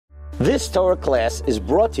This Torah class is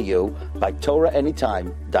brought to you by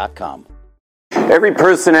TorahAnytime.com. Every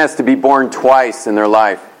person has to be born twice in their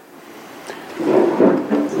life.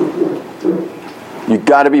 You've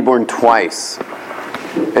got to be born twice.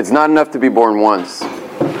 It's not enough to be born once.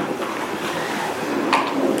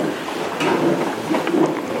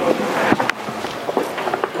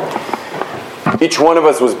 Each one of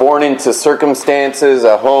us was born into circumstances,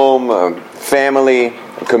 a home, a family,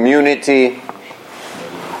 a community,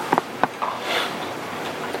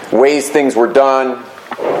 ways things were done.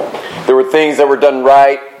 There were things that were done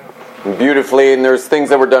right and beautifully, and there's things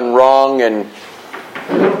that were done wrong and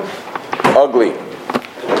ugly.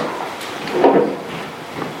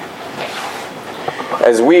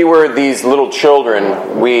 As we were these little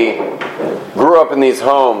children, we grew up in these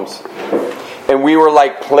homes, and we were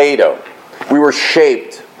like Play-Doh. We were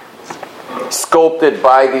shaped, sculpted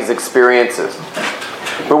by these experiences.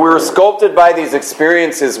 But we were sculpted by these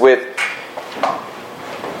experiences with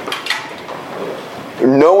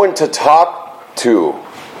no one to talk to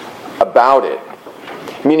about it.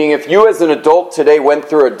 Meaning, if you as an adult today went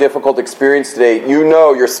through a difficult experience today,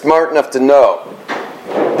 you're smart enough to know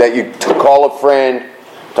that you call a friend,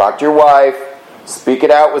 talk to your wife, speak it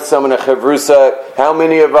out with someone, a chavrusa. How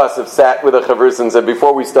many of us have sat with a chavrusa and said,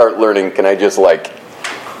 before we start learning, can I just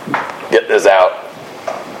get this out?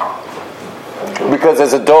 Because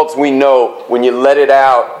as adults, we know when you let it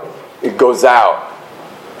out, it goes out.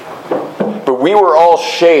 But we were all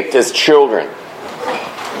shaped as children.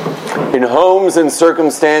 In homes and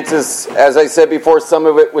circumstances, as I said before, some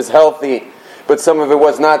of it was healthy, but some of it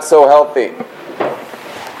was not so healthy.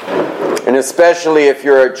 And especially if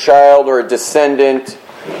you're a child or a descendant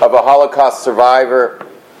of a Holocaust survivor,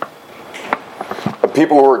 of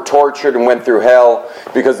people who were tortured and went through hell,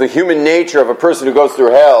 because the human nature of a person who goes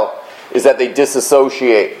through hell is that they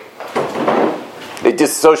disassociate. They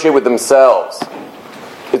disassociate with themselves.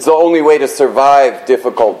 It's the only way to survive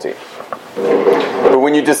difficulty. But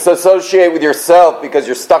when you disassociate with yourself because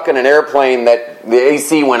you're stuck in an airplane that the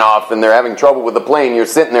AC went off and they're having trouble with the plane, you're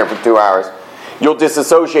sitting there for 2 hours, you'll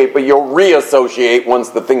disassociate, but you'll reassociate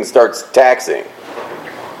once the thing starts taxing.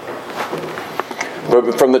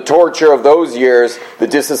 But from the torture of those years, the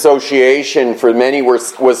disassociation for many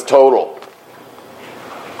was total.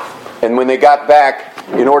 And when they got back,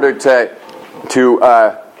 in order to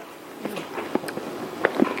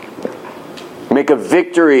make a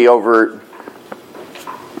victory over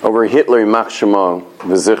Hitler, Ymach Shemo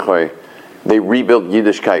v'Zichroy, they rebuilt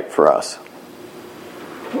Yiddishkeit for us.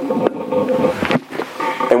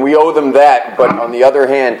 And we owe them that, but on the other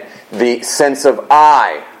hand, the sense of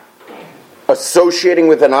I, associating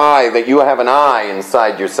with an I, that you have an I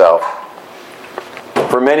inside yourself,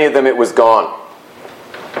 for many of them it was gone.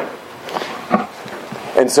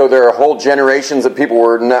 And so there are whole generations of people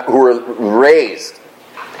who were raised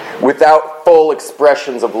without full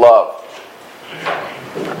expressions of love.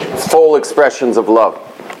 Full expressions of love.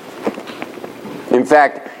 In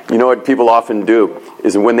fact, you know what people often do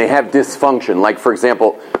is when they have dysfunction, like for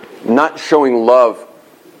example, not showing love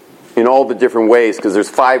in all the different ways, because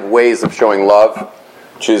there's 5 ways of showing love,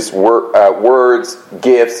 which is words,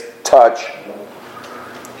 gifts, touch,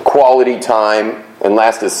 quality time, and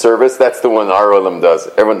last is service. That's the one our Olam does.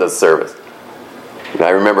 Everyone does service. And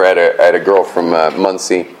I remember I had a girl from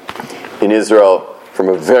Monsey in Israel, from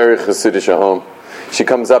a very Hasidic home. She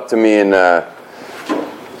comes up to me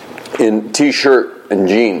in t-shirt and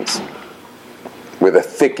jeans with a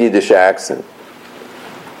thick Yiddish accent.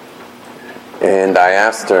 And I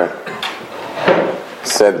asked her,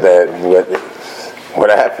 said that,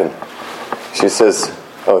 what happened? She says,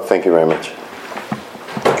 oh, thank you very much.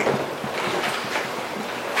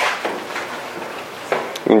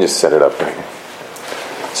 You can just set it up right here.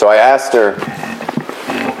 So I asked her,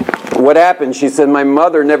 what happened? She said, my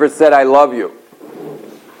mother never said I love you.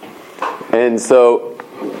 And so,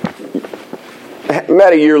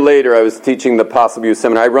 about a year later, I was teaching the Possible You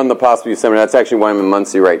Seminar. I run the Possible You Seminar. That's actually why I'm in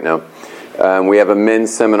Monsey right now. We have a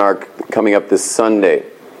men's seminar coming up this Sunday,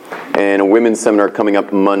 and a women's seminar coming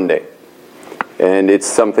up Monday. And it's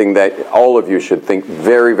something that all of you should think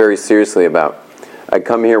very, very seriously about. I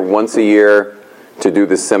come here once a year to do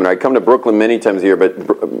this seminar. I come to Brooklyn many times a year,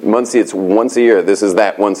 but Monsey, it's once a year. This is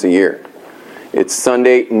that once a year. It's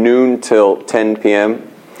Sunday noon till 10 p.m.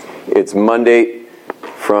 It's Monday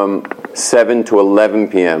from 7 to 11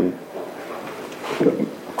 p.m.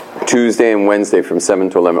 Tuesday and Wednesday from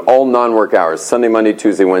 7 to 11. All non-work hours. Sunday, Monday,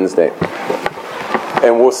 Tuesday, Wednesday.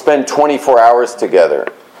 And we'll spend 24 hours together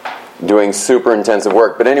doing super intensive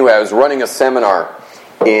work. But anyway, I was running a seminar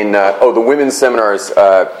in, the women's seminar is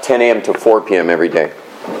 10 a.m. to 4 p.m. every day,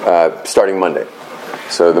 starting Monday.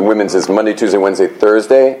 So the women's is Monday, Tuesday, Wednesday,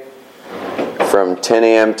 Thursday, from 10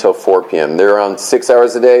 a.m. till 4 p.m. They're on 6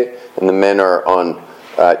 hours a day, and the men are on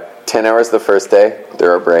 10 hours the first day.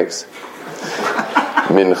 There are breaks.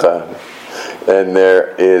 Mincha. And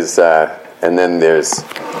then there's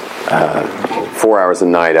 4 hours a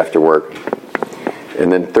night after work.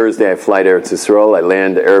 And then Thursday I fly to Eretz Yisrael. I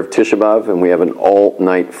land Erev Tisha B'Av, and we have an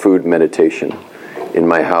all-night food meditation in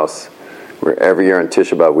my house. Where every year on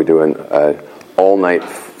Tisha B'Av we do an all-night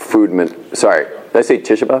food Sorry, did I say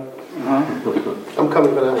Tisha B'Av? I'm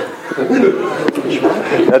coming for that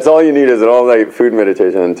one. That's all you need is an all-night food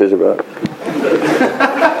meditation on Tisha B'Av.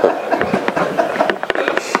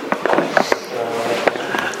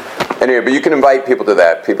 Anyway, but you can invite people to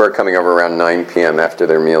that. People are coming over around 9 p.m. after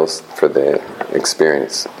their meals for the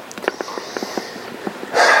experience.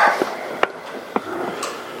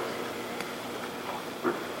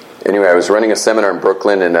 Anyway, I was running a seminar in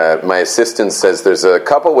Brooklyn, and my assistant says, there's a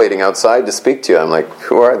couple waiting outside to speak to you. I'm like,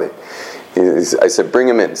 who are they? I said, bring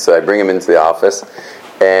them in. So I bring them into the office,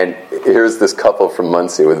 and here's this couple from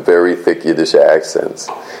Muncie with very thick Yiddish accents.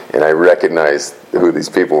 And I recognized who these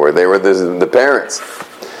people were. They were the parents.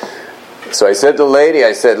 So I said to the lady,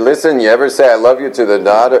 I said, listen, you ever say I love you to your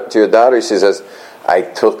daughter? She says, I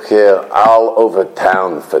took her all over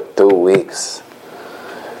town for 2 weeks.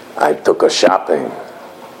 I took her shopping.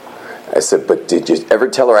 I said, but did you ever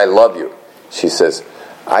tell her I love you? She says,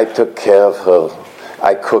 I took care of her.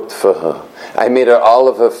 I cooked for her. I made her all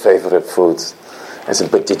of her favorite foods. I said,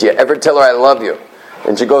 but did you ever tell her I love you?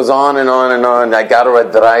 And she goes on and on and on. I got her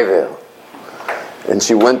a driver. And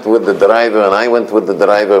she went with the driver, and I went with the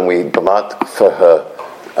driver, and we bought for her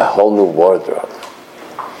a whole new wardrobe.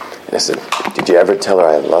 And I said, did you ever tell her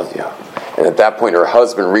I love you? And at that point, her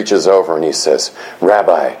husband reaches over and he says,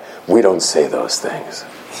 Rabbi, we don't say those things.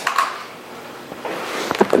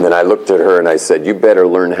 And then I looked at her and I said, you better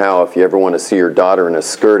learn how if you ever want to see your daughter in a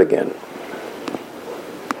skirt again.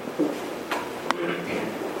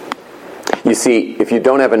 You see, if you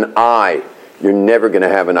don't have an I, you're never going to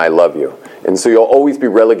have an I love you. And so you'll always be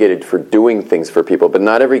relegated for doing things for people. But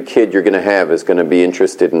not every kid you're going to have is going to be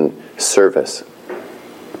interested in service.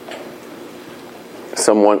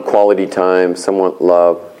 Some want quality time, some want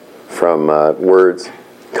love from words,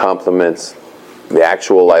 compliments, the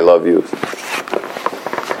actual I love yous.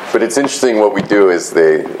 But it's interesting what we do is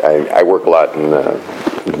I work a lot in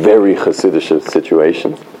very Hasidic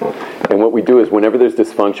situations. And what we do is whenever there's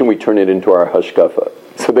dysfunction, we turn it into our hashkafa.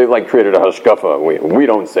 So they've created a hashkafa. We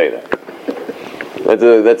don't say that.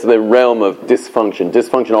 That's the realm of dysfunction.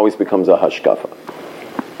 Dysfunction always becomes a hashkafa.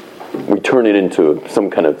 We turn it into some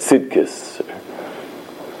kind of tzidkis,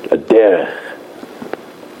 a derech.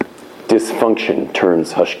 Dysfunction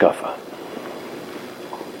turns hashkafa.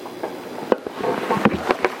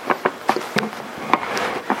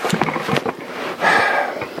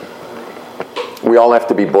 We all have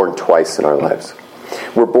to be born twice in our lives.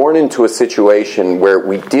 We're born into a situation where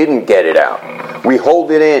we didn't get it out. We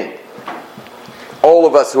hold it in. All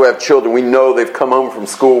of us who have children, we know they've come home from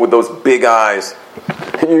school with those big eyes.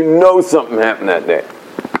 And you know something happened that day.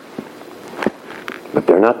 But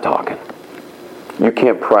they're not talking. You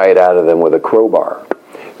can't pry it out of them with a crowbar.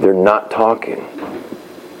 They're not talking.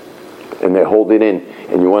 And they hold it in.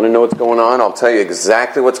 And you want to know what's going on? I'll tell you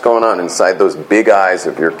exactly what's going on inside those big eyes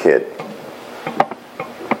of your kid.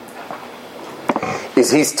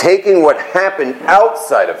 He's taking what happened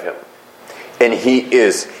outside of him and he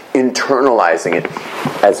is internalizing it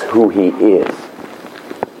as who he is.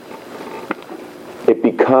 It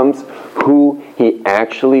becomes who he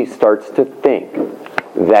actually starts to think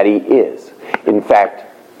that he is. In fact,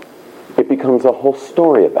 it becomes a whole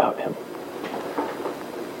story about him.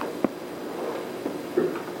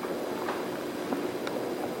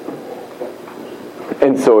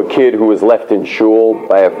 And so a kid who was left in shul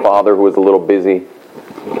by a father who was a little busy,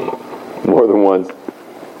 more than once,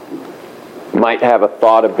 might have a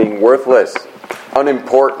thought of being worthless,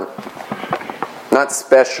 unimportant, not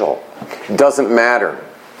special, doesn't matter.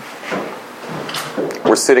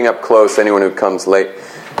 We're sitting up close, anyone who comes late.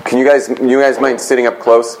 Can you guys mind sitting up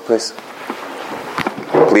close, please?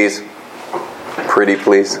 Please. Pretty,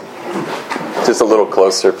 please. Just a little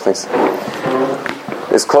closer, please.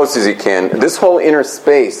 As close as you can. This whole inner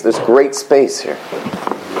space, there's great space here.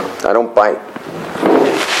 I don't bite.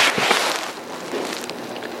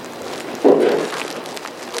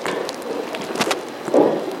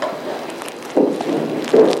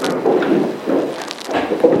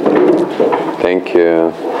 Thank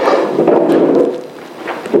you.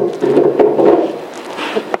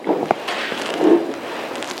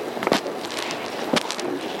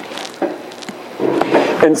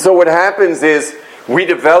 And so what happens is We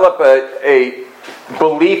develop a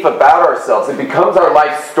belief about ourselves. It becomes our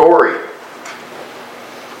life story.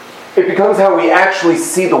 It becomes how we actually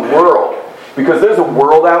see the world. Because there's a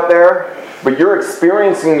world out there, but you're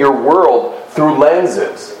experiencing your world through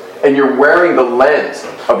lenses. And you're wearing the lens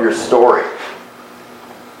of your story.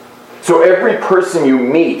 So every person you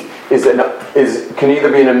meet can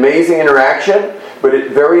either be an amazing interaction, but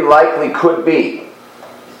it very likely could be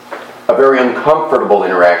a very uncomfortable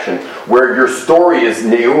interaction where your story is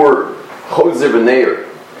neur, chozer v'neur.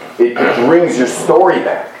 It brings your story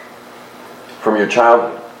back from your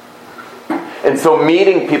childhood. And so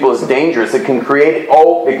meeting people is dangerous. It can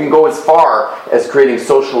go as far as creating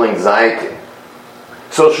social anxiety.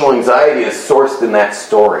 Social anxiety is sourced in that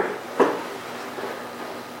story.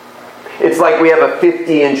 It's like we have a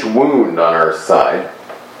 50-inch wound on our side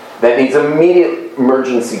that needs immediate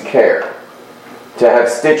emergency care to have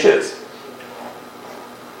stitches.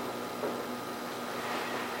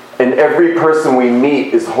 And every person we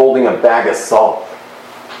meet is holding a bag of salt.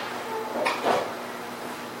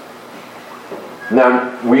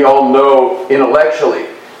 Now, we all know intellectually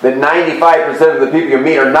that 95% of the people you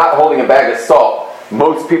meet are not holding a bag of salt.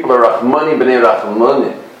 Most people are Rahmani b'nei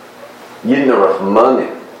Rahmanin. Yidna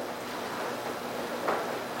Rahmanin.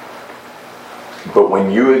 But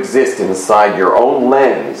when you exist inside your own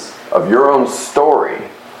lens of your own story,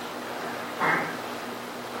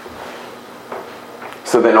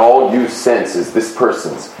 so then all you sense is this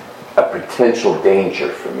person's a potential danger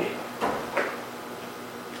for me.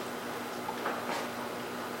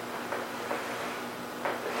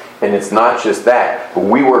 And it's not just that, but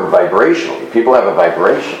we work vibrationally. People have a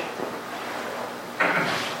vibration.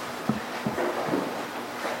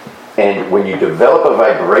 And when you develop a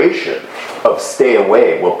vibration of stay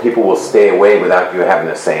away, well, people will stay away without you having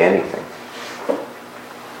to say anything.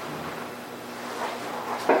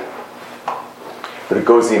 But it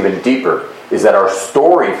goes even deeper, is that our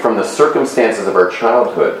story from the circumstances of our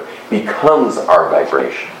childhood becomes our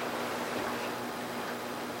vibration.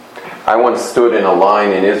 I once stood in a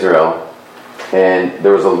line in Israel, and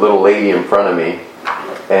there was a little lady in front of me,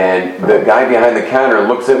 and the guy behind the counter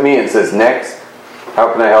looks at me and says, "Next,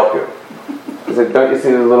 how can I help you?" I said, "Don't you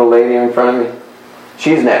see the little lady in front of me?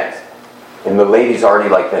 She's next." And the lady's already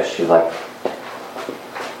like this. She's like,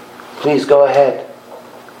 "Please go ahead."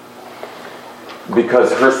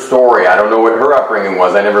 Because her story, I don't know what her upbringing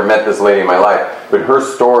was. I never met this lady in my life. But her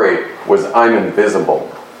story was, I'm invisible.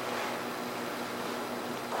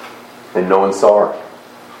 And no one saw her.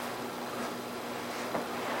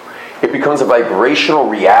 It becomes a vibrational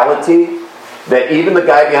reality that even the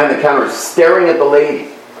guy behind the counter is staring at the lady,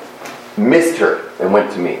 missed her, and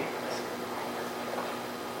went to me.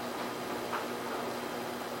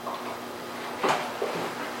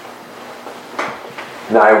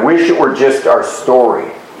 Now, I wish it were just our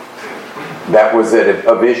story that was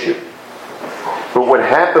of issue. But what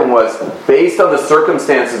happened was, based on the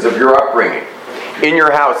circumstances of your upbringing, in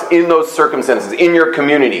your house, in those circumstances, in your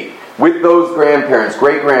community, with those grandparents,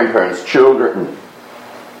 great-grandparents, children,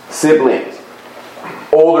 siblings,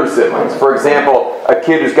 older siblings. For example, a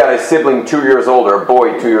kid who's got a sibling 2 years older, a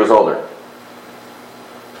boy 2 years older.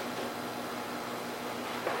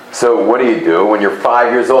 So what do? When you're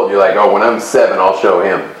 5 years old, you're like, oh, when I'm 7, I'll show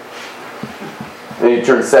him. Then you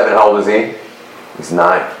turn 7, how old is he? He's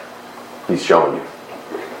 9. He's showing you.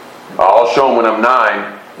 I'll show him when I'm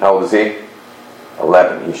 9. How old is he?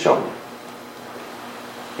 11. He's showing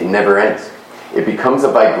you. It never ends. It becomes a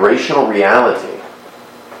vibrational reality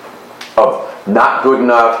of not good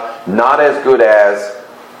enough, not as good as,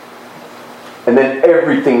 and then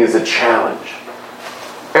everything is a challenge.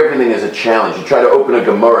 Everything is a challenge. You try to open a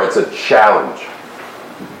Gemara, it's a challenge.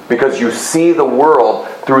 Because you see the world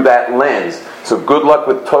through that lens. So good luck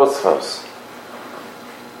with Tosfos.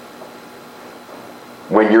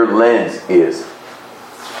 When your lens is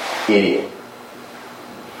idiot.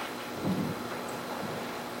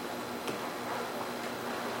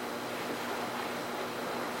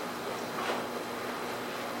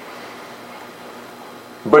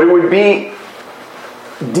 But it would be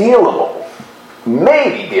dealable,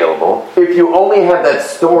 maybe dealable, if you only had that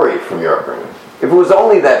story from your upbringing. If it was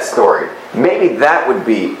only that story, maybe that would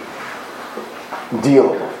be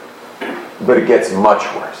dealable. But it gets much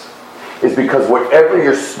worse. It's because whatever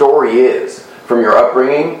your story is from your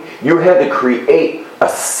upbringing, you had to create a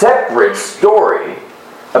separate story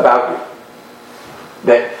about you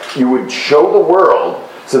that you would show the world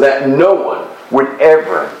so that no one would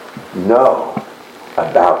ever know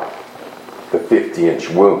about the 50-inch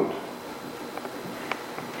wound.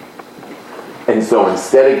 And so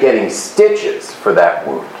instead of getting stitches for that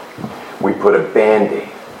wound, we put a Band-Aid.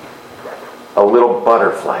 a little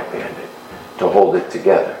butterfly bandit to hold it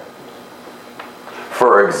together.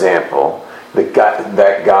 For example,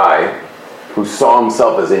 that guy who saw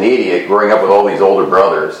himself as an idiot growing up with all these older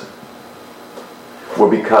brothers will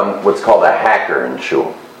become what's called a hacker in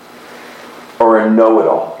shul, or a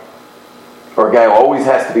know-it-all, or a guy who always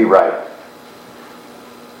has to be right.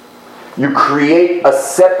 You create a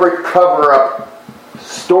separate cover-up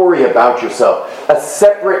story about yourself, a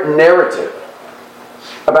separate narrative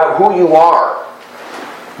about who you are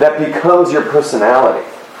that becomes your personality.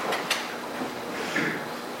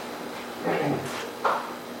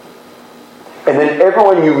 And then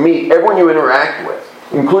everyone you meet, everyone you interact with,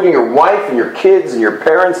 including your wife and your kids and your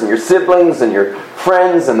parents and your siblings and your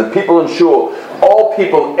friends and the people in shul, all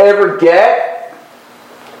people ever get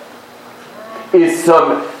is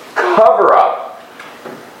some cover-up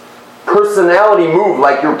personality move,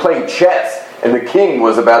 like you're playing chess and the king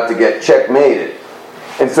was about to get checkmated.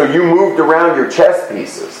 And so you moved around your chess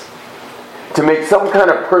pieces to make some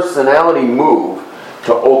kind of personality move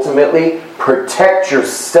to ultimately protect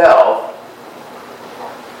yourself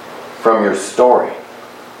from your story.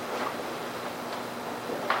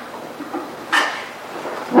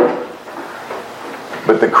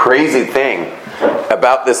 But the crazy thing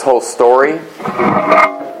about this whole story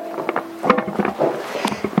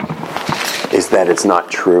is that it's not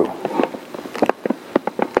true.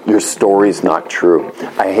 Your story's not true.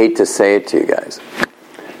 I hate to say it to you guys.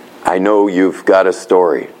 I know you've got a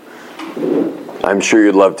story. I'm sure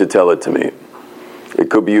you'd love to tell it to me. It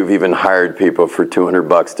could be you've even hired people for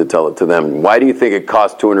 $200 to tell it to them. Why do you think it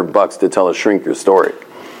costs $200 to tell a shrink your story?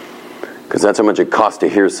 Because that's how much it costs to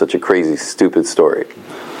hear such a crazy, stupid story.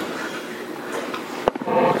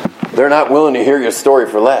 They're not willing to hear your story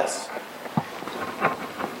for less.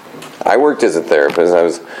 I worked as a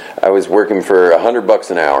therapist. I was working for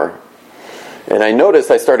 $100 an hour, and I noticed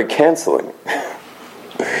I started canceling.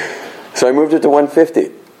 So I moved it to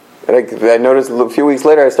 $150. And I noticed a few weeks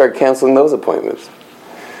later I started canceling those appointments.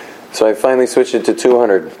 So I finally switched it to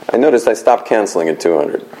 $200. I noticed I stopped canceling at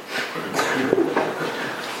 $200.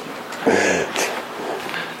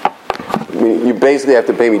 I mean, you basically have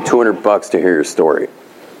to pay me $200 to hear your story.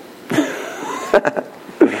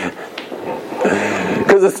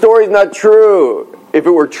 Because the story's not true. If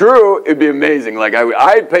it were true, it'd be amazing. Like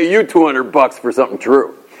I'd pay you $200 for something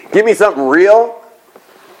true. Give me something real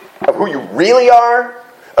of who you really are,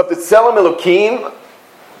 of the Tselem Elokim,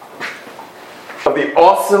 of the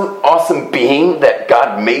awesome, awesome being that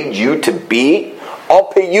God made you to be. I'll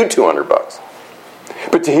pay you $200.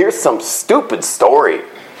 But to hear some stupid story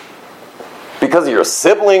because of your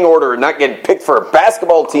sibling or not getting picked for a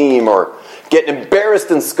basketball team or getting embarrassed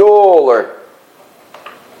in school or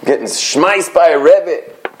getting schmeiced by a rebbe,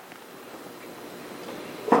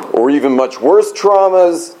 or even much worse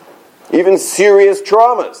traumas, even serious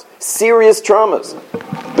traumas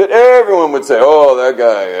that everyone would say, oh, that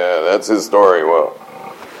guy, yeah, that's his story. Well,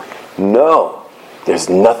 no, there's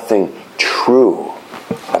nothing true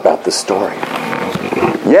about the story.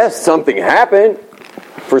 Yes, something happened.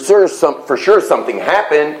 For sure something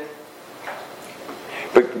happened.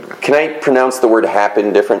 But can I pronounce the word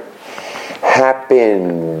happen different?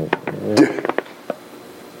 Happened.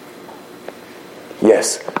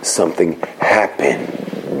 Yes, something happened.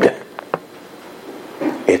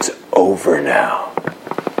 It's over now.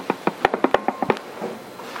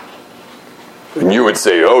 And you would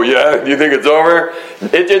say, oh yeah, you think it's over?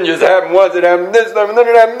 It didn't just happen once, it happened this time, and then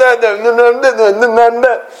it happened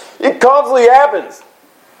that. It constantly happens.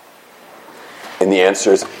 And the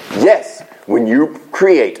answer is yes. When you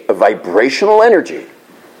create a vibrational energy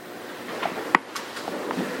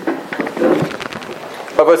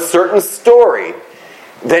of a certain story,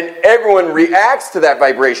 then everyone reacts to that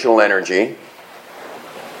vibrational energy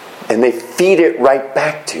and they feed it right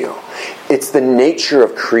back to you. It's the nature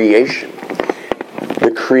of creation.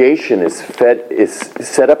 The creation is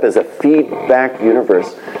set up as a feedback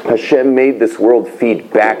universe. Hashem made this world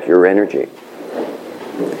feed back your energy.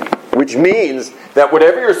 Which means that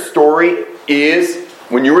whatever your story is,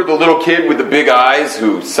 when you were the little kid with the big eyes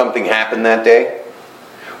who something happened that day,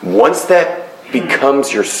 once that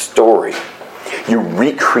becomes your story, you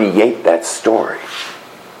recreate that story.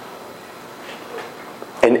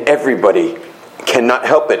 And everybody cannot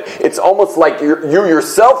help it. It's almost like you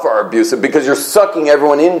yourself are abusive because you're sucking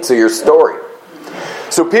everyone into your story.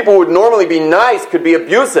 So people who would normally be nice could be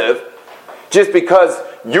abusive just because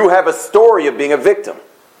you have a story of being a victim.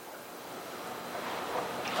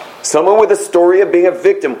 Someone with a story of being a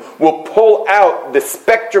victim will pull out the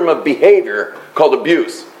spectrum of behavior called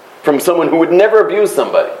abuse from someone who would never abuse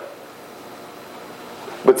somebody.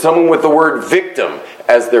 But someone with the word victim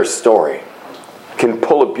as their story. can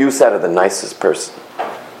pull abuse out of the nicest person.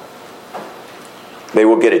 They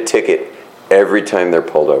will get a ticket every time they're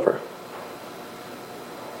pulled over.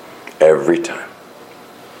 Every time.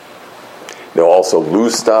 They'll also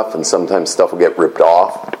lose stuff, and sometimes stuff will get ripped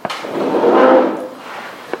off.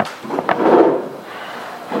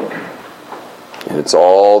 And it's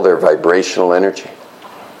all their vibrational energy.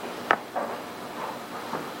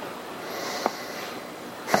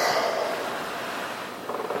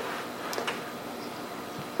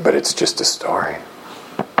 But it's just a story.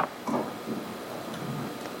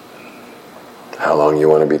 How long you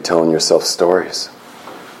want to be telling yourself stories?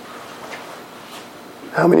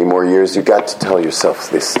 How many more years you got to tell yourself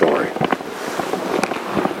this story?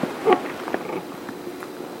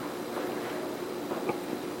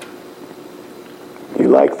 You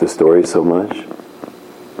like the story so much.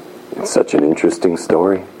 It's such an interesting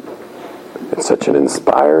story. It's such an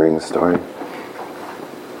inspiring story.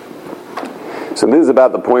 So this is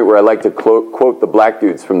about the point where I like to quote the black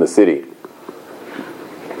dudes from the city.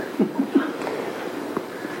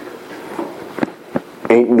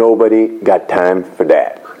 Ain't nobody got time for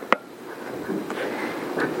that.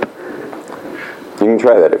 You can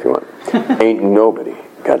try that if you want. Ain't nobody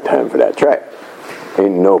got time for that. Try it.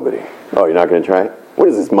 Ain't nobody. Oh, you're not going to try it? What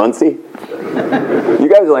is this, Muncie? You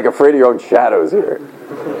guys are like afraid of your own shadows here.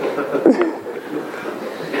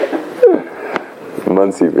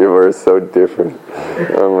 Muncie people are so different.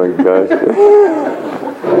 Oh my gosh.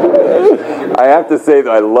 I have to say that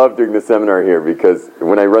I love doing the seminar here because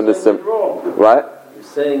when I run the seminar... What?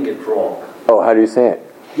 Saying it wrong. Oh, how do you say it?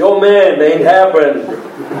 Yo, man, ain't happened.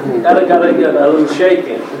 Gotta get a little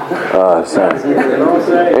shaking. Oh, sorry. You know what I'm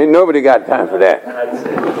saying? Ain't nobody got time for that. That's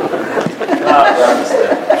it.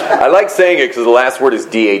 I like saying it because the last word is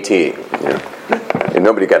D-A-T. Yeah. And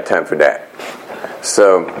nobody got time for that.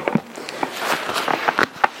 So,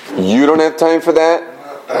 you don't have time for that.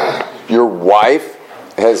 Your wife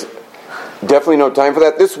has definitely no time for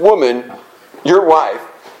that. This woman, your wife,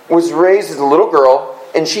 was raised as a little girl,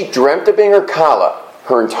 and she dreamt of being a Kala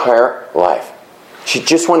her entire life. She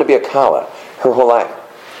just wanted to be a Kala her whole life.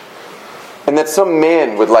 And that some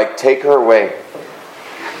man would take her away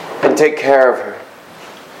and take care of her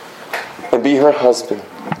and be her husband.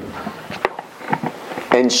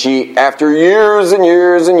 And she, after years and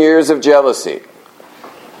years and years of jealousy,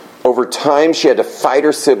 over time she had to fight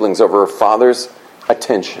her siblings over her father's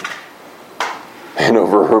attention and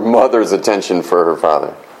over her mother's attention for her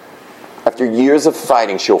father. After years of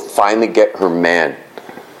fighting, she'll finally get her man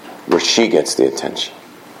where she gets the attention.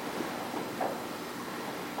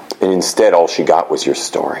 And instead, all she got was your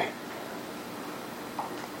story.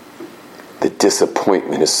 The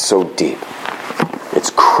disappointment is so deep.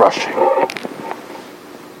 It's crushing.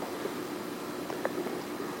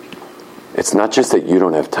 It's not just that you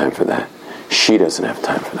don't have time for that. She doesn't have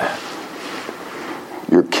time for that.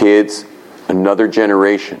 Your kids, another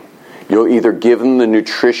generation. You'll either give them the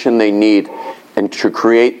nutrition they need and to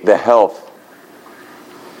create the health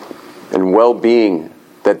and well-being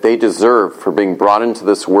that they deserve for being brought into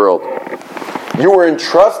this world. You were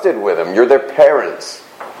entrusted with them. You're their parents.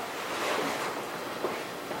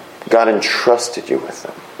 God entrusted you with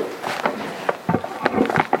them.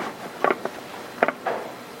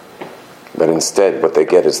 But instead, what they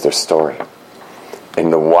get is their story.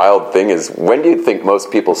 And the wild thing is, when do you think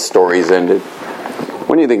most people's stories ended?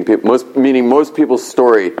 When do you think most people's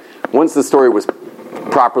story, once the story was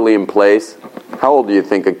properly in place, how old do you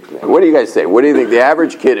think, what do you guys say? What do you think the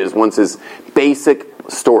average kid is once his basic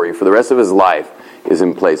story for the rest of his life is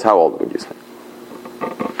in place? How old would you say?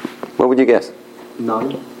 What would you guess?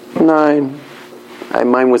 9. 9.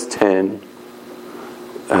 Mine was 10.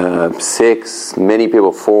 6. Many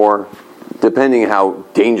people 4. Depending how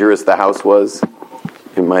dangerous the house was,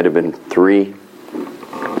 it might have been 3.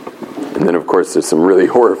 And then, of course, there's some really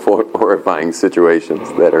horrifying situations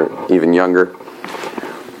that are even younger.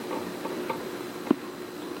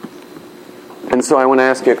 And so I want to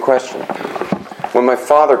ask you a question. When my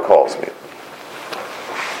father calls me,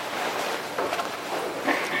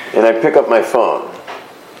 and I pick up my phone,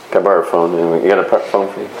 can I borrow a phone? You got a phone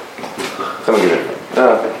for me? Someone give it.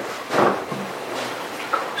 Okay.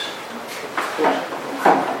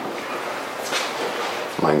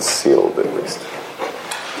 Mine's sealed, at least.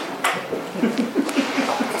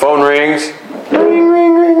 Phone rings. Ring,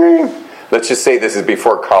 ring, ring, ring. Let's just say this is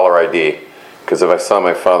before caller ID, because if I saw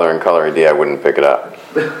my father on caller ID, I wouldn't pick it up.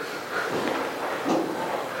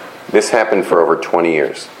 This happened for over 20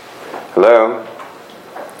 years. Hello?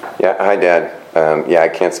 Yeah, hi, Dad. Yeah, I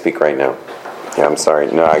can't speak right now. Yeah, I'm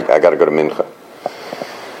sorry. No, I got to go to Mincha.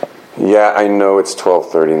 Yeah, I know it's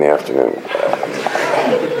 12:30 in the afternoon.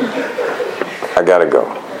 I gotta go.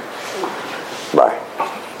 Bye.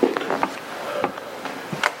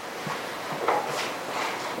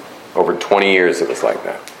 Over 20 years it was like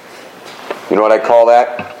that. You know what I call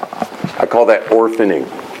that? I call that orphaning.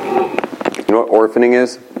 You know what orphaning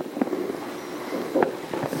is?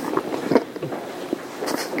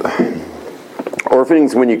 Orphaning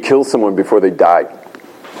is when you kill someone before they die.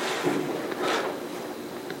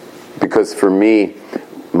 Because for me,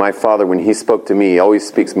 my father, when he spoke to me, he always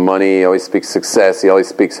speaks money, he always speaks success, he always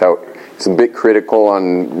speaks how he's a bit critical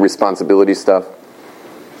on responsibility stuff.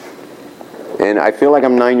 And I feel like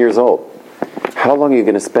I'm 9 years old. How long are you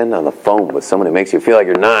going to spend on the phone with someone who makes you feel like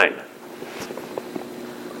you're 9?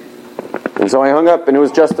 And so I hung up, and it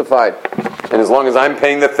was justified. And as long as I'm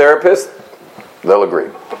paying the therapist, they'll agree.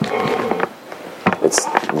 It's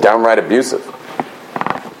downright abusive.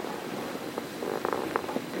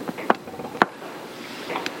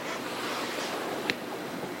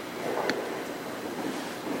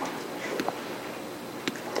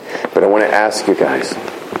 But I want to ask you guys,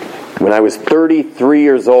 when I was 33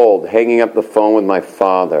 years old, hanging up the phone with my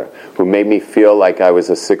father, who made me feel like I was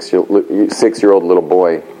a six-year-old little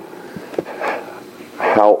boy,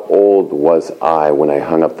 how old was I when I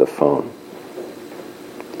hung up the phone?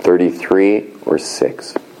 33 or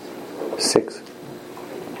 6? 6.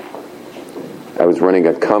 I was running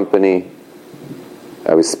a company.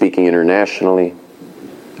 I was speaking internationally.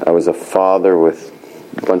 I was a father with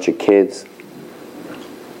a bunch of kids.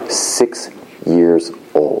 6 years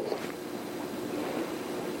old.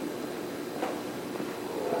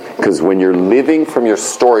 Because when you're living from your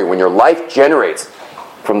story, when your life generates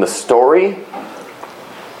from the story,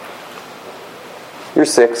 you're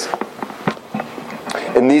 6.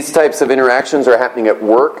 And these types of interactions are happening at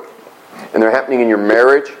work, and they're happening in your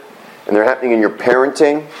marriage, and they're happening in your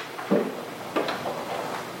parenting.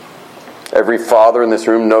 Every father in this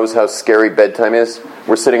room knows how scary bedtime is.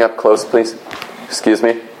 We're sitting up close, please. Excuse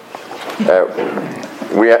me.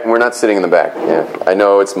 We're not sitting in the back. Yeah, I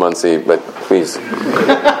know it's Muncie, but please,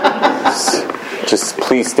 just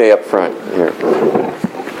please stay up front here.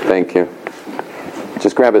 Thank you.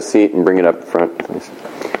 Just grab a seat and bring it up front, please.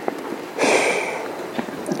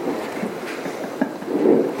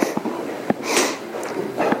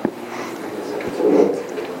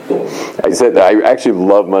 I said that I actually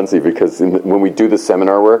love Muncie because when we do the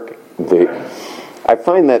seminar work, I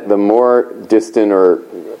find that the more distant or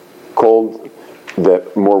cold, the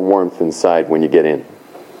more warmth inside when you get in.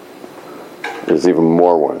 There's even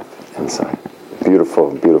more warmth inside.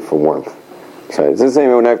 Beautiful, beautiful warmth. So it's the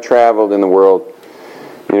same when I've traveled in the world.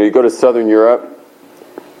 You know, you go to Southern Europe,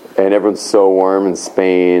 and everyone's so warm in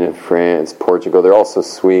Spain and France, Portugal. They're all so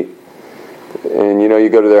sweet. And, you know, you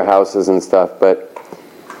go to their houses and stuff, but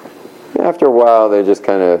after a while, they're just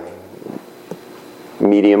kind of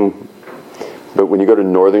medium. But when you go to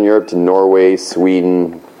Northern Europe, to Norway,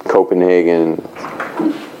 Sweden, Copenhagen,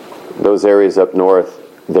 those areas up north,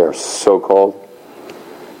 they're so cold.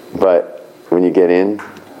 But when you get in,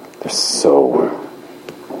 they're so warm.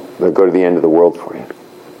 They'll go to the end of the world for you.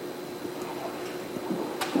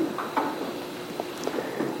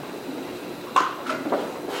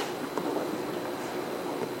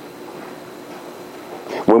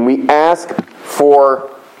 When we ask for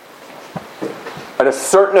a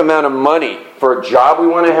certain amount of money for a job we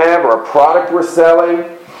want to have, or a product we're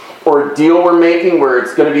selling, or a deal we're making where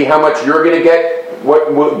it's going to be how much you're going to get,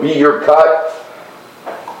 what will be your cut,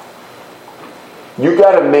 you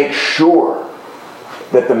got to make sure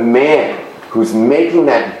that the man who's making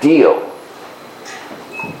that deal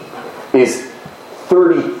is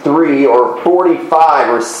 33 or 45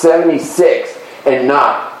 or 76 and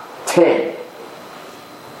not 10.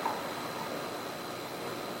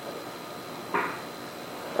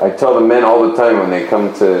 I tell the men all the time when they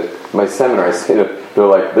come to my seminar, I say they're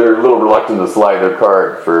a little reluctant to slide their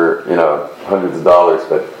card for, hundreds of dollars,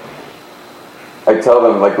 but I tell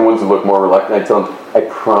them, like the ones who look more reluctant, I tell them, I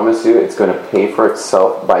promise you it's going to pay for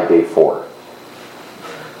itself by day 4.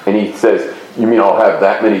 And he says, you mean I'll have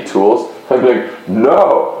that many tools? I'm like,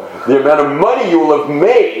 no. The amount of money you will have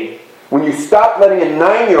made when you stop letting a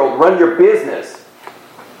 9-year-old run your business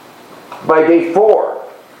by day 4.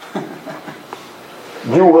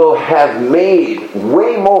 You will have made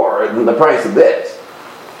way more than the price of this.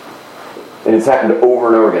 And it's happened over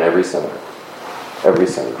and over again every summer. Every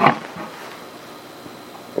summer.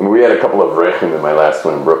 And we had a couple of Reichim in my last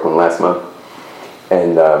one in Brooklyn last month.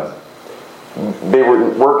 And they were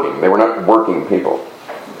working. They were not working people.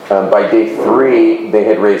 By day 3, they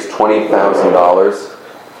had raised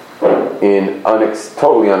 $20,000 in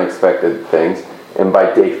totally unexpected things. And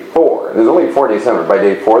by day 4, there's only 4 days summer. By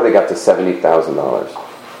day 4, they got to $70,000.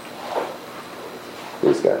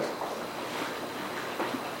 guys.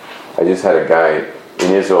 I just had a guy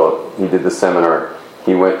in Israel, he did the seminar.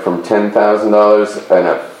 He went from $10,000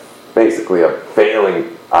 and basically a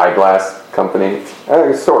failing eyeglass company,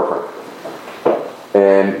 a storefront.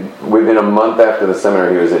 And within a month after the seminar,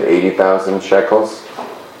 he was at 80,000 shekels.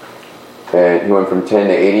 And he went from 10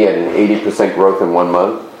 to 80, had an 80% growth in 1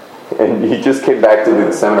 month. And he just came back to do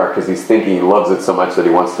the seminar because he's thinking he loves it so much that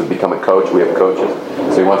he wants to become a coach. We have coaches.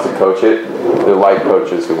 So he wants to coach it. They're life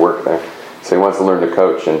coaches who work there. So he wants to learn to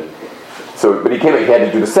coach. But he had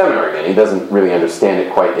to do the seminar again. He doesn't really understand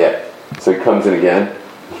it quite yet. So he comes in again.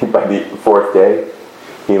 By the 4th day,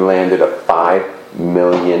 he landed a 5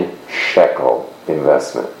 million shekel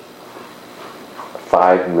investment.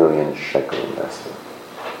 5 million shekel investment.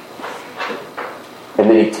 And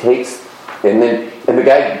then he takes, and the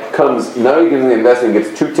guy comes, not only gives him the investment, he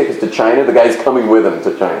gets 2 tickets to China, the guy's coming with him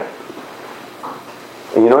to China.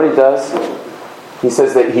 And you know what he does? He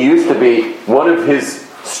says that he used to be, one of his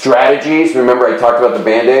strategies, remember I talked about the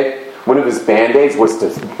Band-Aid? One of his Band-Aids was to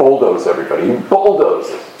bulldoze everybody. He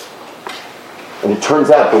bulldozes. And it turns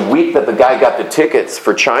out the week that the guy got the tickets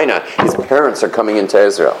for China, his parents are coming into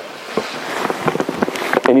Israel.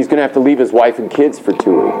 And he's going to have to leave his wife and kids for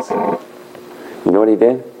 2 weeks. You know what he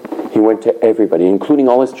did? He went to everybody, including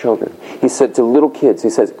all his children. He said to little kids, he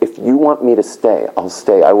says, if you want me to stay, I'll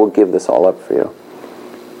stay. I will give this all up for you.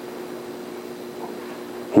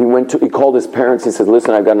 He called his parents and said,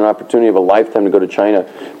 listen, I've got an opportunity of a lifetime to go to China,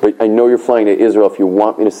 but I know you're flying to Israel. If you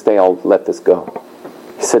want me to stay, I'll let this go.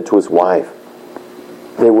 He said to his wife,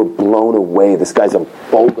 they were blown away. This guy's a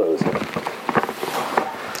bulldozer.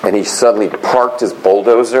 And he suddenly parked his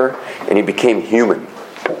bulldozer and he became human.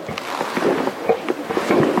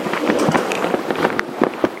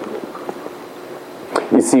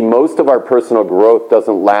 You see, most of our personal growth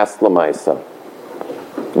doesn't last Lamaisa.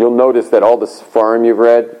 You'll notice that all this farm you've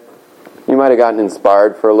read, you might have gotten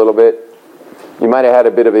inspired for a little bit. You might have had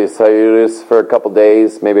a bit of a hiatus for a couple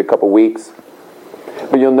days, maybe a couple weeks.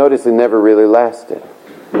 But you'll notice it never really lasted.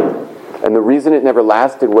 And the reason it never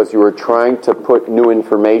lasted was you were trying to put new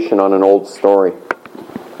information on an old story.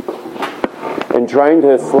 And trying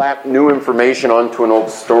to slap new information onto an old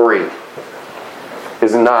story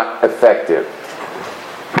is not effective.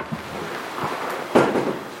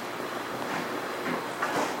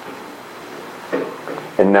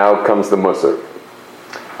 And now comes the Musar.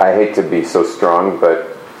 I hate to be so strong,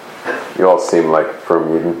 but you all seem like firm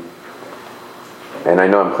Yidden. And I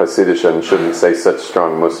know I'm Hasidish and shouldn't say such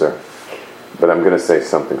strong Musar, but I'm going to say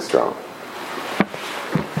something strong.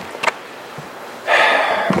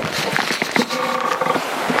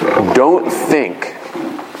 Don't think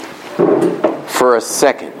for a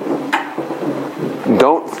second.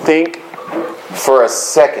 Don't think for a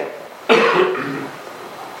second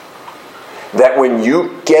that when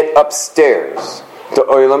you get upstairs to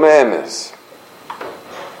Olam Emes,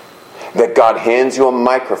 that God hands you a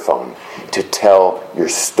microphone to tell your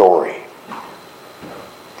story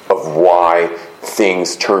of why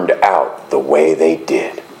things turned out the way they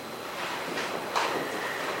did.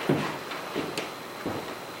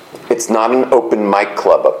 It's not an open mic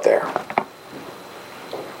club up there.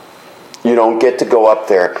 You don't get to go up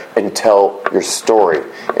there and tell your story.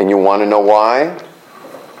 And you want to know why?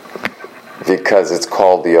 Because it's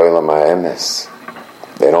called the Olam Emes.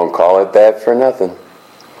 They don't call it that for nothing.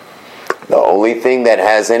 The only thing that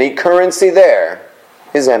has any currency there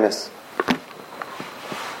is Emes.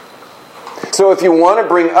 So if you want to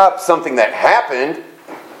bring up something that happened,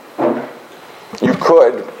 you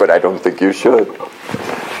could, but I don't think you should.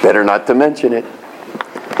 Better not to mention it.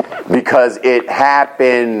 Because it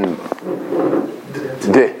happened.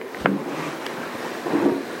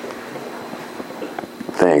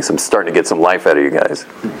 Thanks, I'm starting to get some life out of you guys.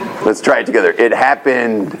 Let's try it together. It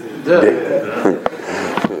happened.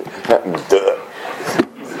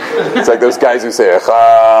 It's like those guys who say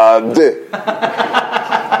Echad,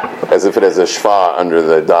 as if it has a shva under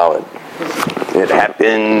the dalet. It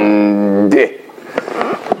happened.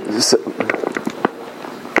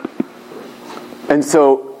 And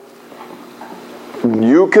so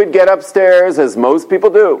you could get upstairs, as most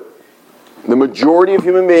people do. The majority of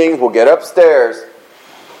human beings will get upstairs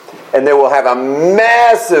and they will have a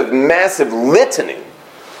massive, massive litany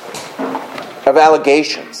of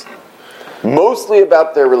allegations. Mostly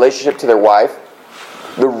about their relationship to their wife.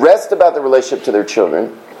 The rest about their relationship to their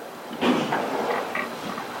children.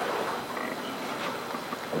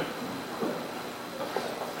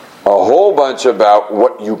 A whole bunch about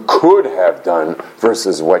what you could have done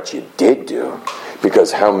versus what you did do.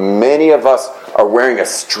 Because how many of us are wearing a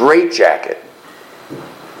straitjacket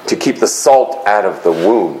to keep the salt out of the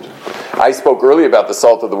wound? I spoke earlier about the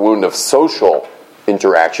salt of the wound of social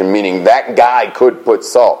interaction, meaning that guy could put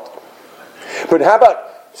salt. But how about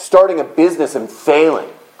starting a business and failing?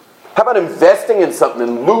 How about investing in something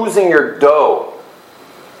and losing your dough?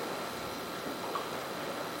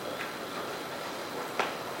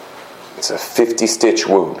 It's a 50-stitch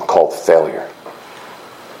wound called failure.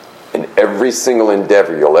 And every single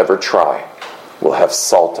endeavor you'll ever try will have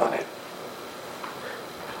salt on it.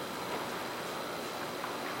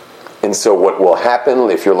 And so what will happen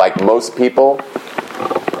if you're like most people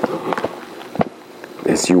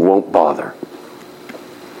is you won't bother.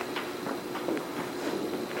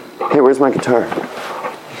 Hey, where's my guitar?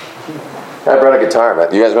 I brought a guitar,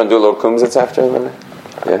 but you guys want to do a little kumsitz after?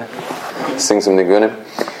 Yeah? Sing some nigunim?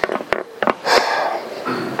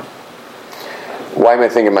 Why am I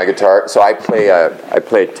thinking my guitar? So I play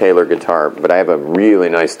a Taylor guitar, but I have a really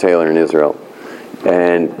nice Taylor in Israel.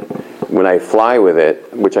 And when I fly with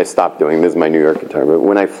it, which I stopped doing, this is my New York guitar, but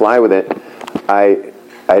when I fly with it,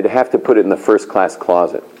 I'd have to put it in the first class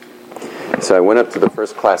closet. So I went up to the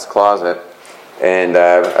first class closet, and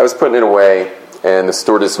I was putting it away, and the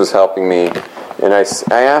stewardess was helping me. And I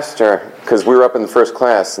asked her, because we were up in the first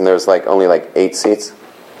class, and there was only 8 seats,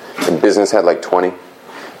 and business had 20.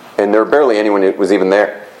 And there were barely anyone that was even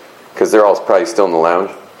there, because they're all probably still in the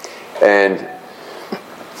lounge. And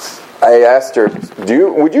I asked her,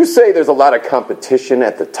 would you say there's a lot of competition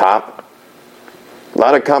at the top? A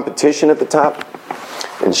lot of competition at the top?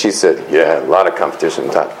 And she said, yeah, a lot of competition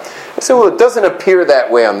at the top. I said, well, it doesn't appear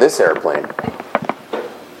that way on this airplane.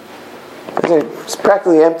 I said, it's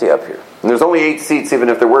practically empty up here. And there's only 8 seats, even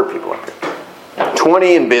if there were people up there.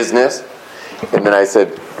 20 in business. And then I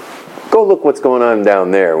said, go look what's going on down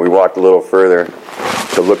there. We walked a little further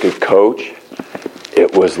to look at Coach.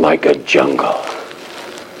 It was like a jungle.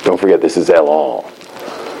 Don't forget, this is El Al.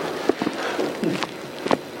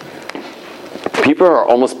 People are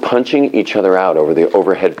almost punching each other out over the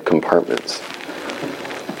overhead compartments.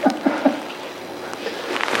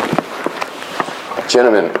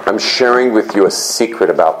 Gentlemen, I'm sharing with you a secret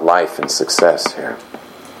about life and success here.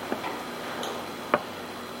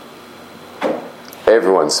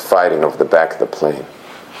 Everyone's fighting over the back of the plane.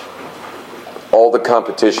 All the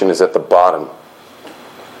competition is at the bottom.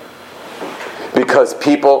 Because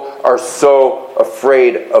people are so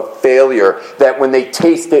afraid of failure that when they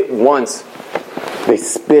taste it once, they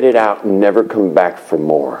spit it out and never come back for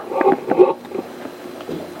more.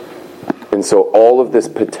 And so all of this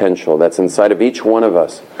potential that's inside of each one of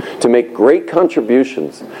us to make great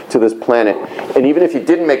contributions to this planet, and even if you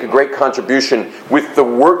didn't make a great contribution with the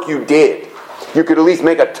work you did, you could at least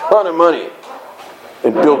make a ton of money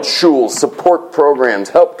and build shuls, support programs,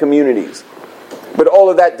 help communities. But all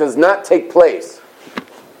of that does not take place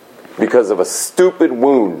because of a stupid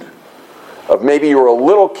wound of maybe you were a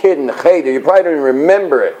little kid in Cheder. You probably don't even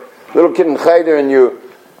remember it. Little kid in Cheder, and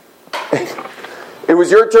it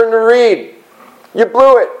was your turn to read. You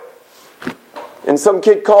blew it. And some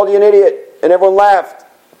kid called you an idiot, and everyone laughed.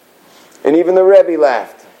 And even the Rebbe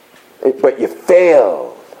laughed. But you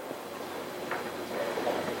failed.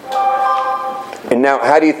 And now,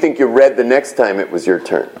 how do you think you read the next time it was your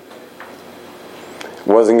turn? It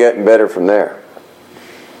wasn't getting better from there.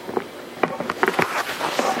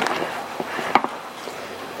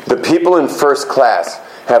 The people in first class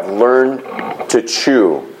have learned to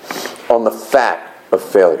chew on the fat of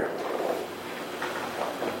failure.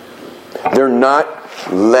 They're not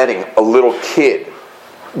letting a little kid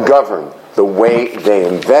govern the way they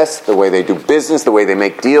invest, the way they do business, the way they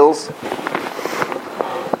make deals.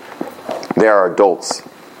 They are adults.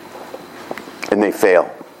 And they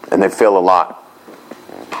fail. And they fail a lot.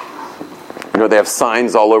 You know, they have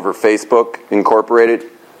signs all over Facebook, Incorporated.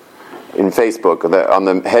 In Facebook, on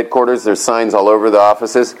the headquarters, there's signs all over the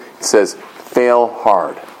offices. It says, fail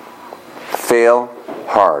hard. Fail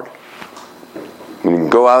hard. You can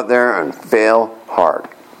go out there and fail hard.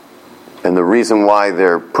 And the reason why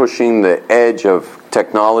they're pushing the edge of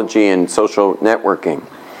technology and social networking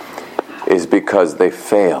is because they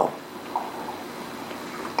fail.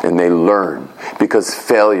 And they learn. Because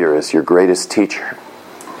failure is your greatest teacher.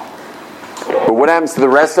 But what happens to the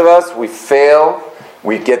rest of us? We fail.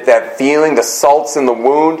 We get that feeling, the salt's in the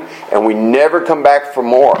wound, and we never come back for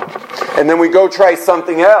more. And then we go try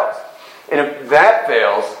something else. And if that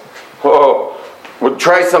fails, we'll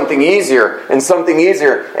try something easier and something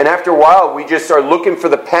easier. And after a while, we just are looking for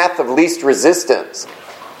the path of least resistance.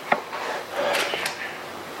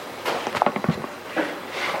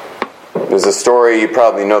 There's a story, you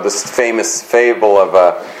probably know this famous fable of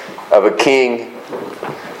a king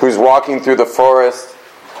who's walking through the forest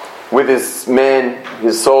with his men,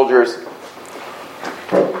 his soldiers,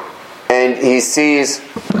 and and he sees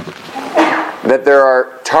that there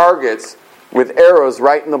are targets with arrows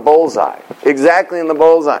right in the bullseye. Exactly in the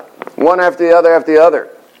bullseye. One after the other after the other.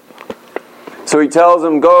 So he tells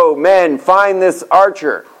them, go, men, find this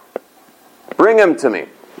archer. Bring him to me.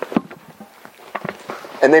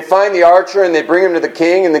 And they find the archer and they bring him to the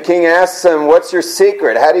king, and the king asks him, what's your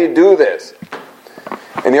secret? How do you do this?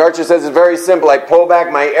 And the archer says, it's very simple. I pull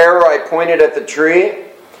back my arrow, I point it at the tree,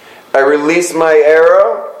 I release my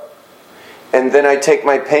arrow, and then I take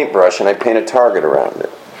my paintbrush and I paint a target around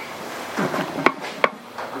it.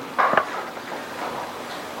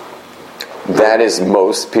 That is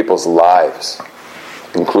most people's lives,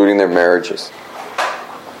 including their marriages.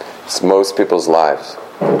 It's most people's lives.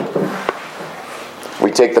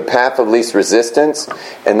 We take the path of least resistance,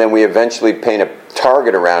 and then we eventually paint a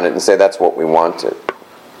target around it and say that's what we wanted.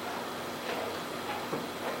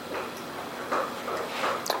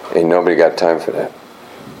 Ain't nobody got time for that.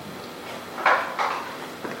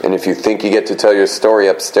 And if you think you get to tell your story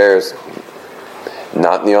upstairs,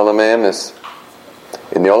 not in the Olam Emes.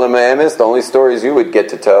 In the Olam Emes, the only stories you would get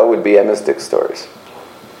to tell would be emistic stories.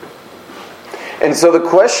 And so the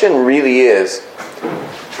question really is,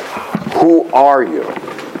 who are you?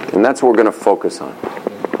 And that's what we're going to focus on.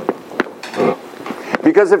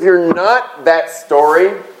 Because if you're not that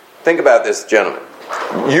story, think about this, gentlemen.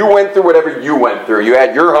 You went through whatever you went through. You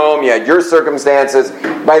had your home, you had your circumstances.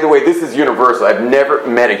 By the way, this is universal. I've never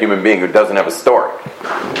met a human being who doesn't have a story.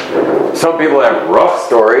 Some people have rough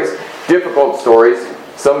stories, difficult stories.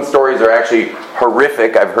 Some stories are actually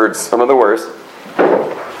horrific. I've heard some of the worst.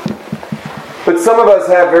 But some of us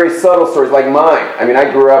have very subtle stories, like mine. I mean, I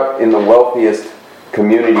grew up in the wealthiest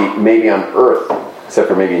community maybe on earth, except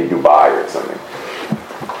for maybe in Dubai or something.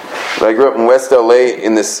 But I grew up in West LA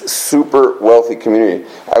in this super wealthy community.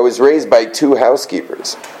 I was raised by two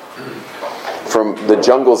housekeepers from the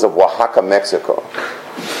jungles of Oaxaca, Mexico.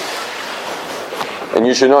 And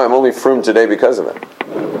you should know I'm only frum today because of it.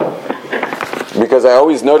 Because I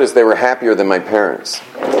always noticed they were happier than my parents.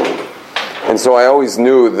 And so I always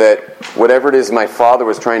knew that whatever it is my father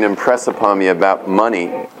was trying to impress upon me about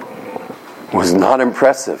money was not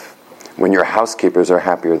impressive when your housekeepers are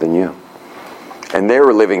happier than you. And they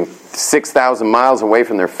were living 6,000 miles away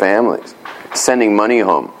from their families, sending money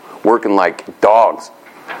home, working like dogs.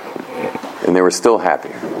 And they were still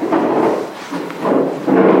happier.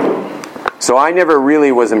 So I never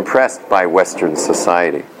really was impressed by Western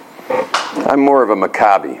society. I'm more of a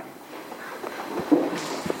Maccabi.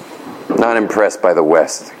 Not impressed by the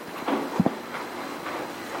West.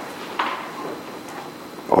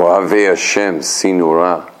 Ohavei Hashem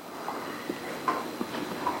Sinura.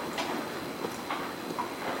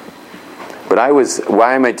 But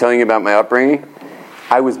why am I telling you about my upbringing?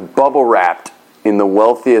 I was bubble wrapped in the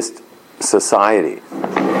wealthiest society.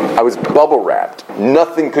 I was bubble wrapped.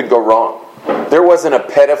 Nothing could go wrong. There wasn't a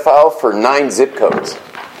pedophile for 9 zip codes.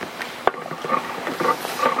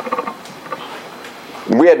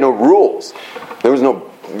 We had no rules. There was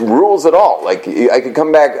no rules at all. Like, I could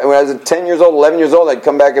come back, when I was 10 years old, 11 years old, I'd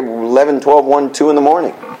come back at 11, 12, 1, 2 in the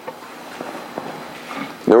morning.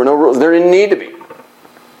 There were no rules. There didn't need to be.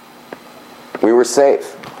 We were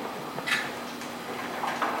safe.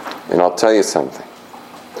 And I'll tell you something.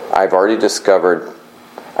 I've already discovered,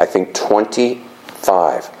 I think,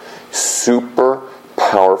 25 super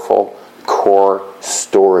powerful core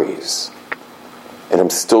stories. And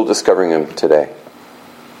I'm still discovering them today.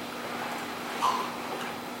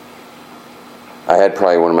 I had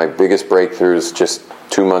probably one of my biggest breakthroughs just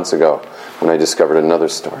 2 months ago when I discovered another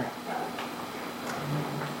story.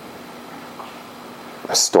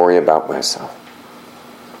 A story about myself.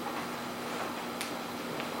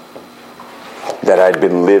 That I'd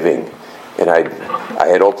been living, and I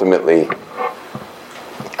had ultimately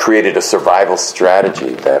created a survival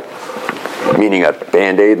strategy that, meaning a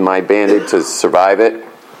Band-Aid, my Band-Aid to survive it,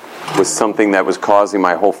 was something that was causing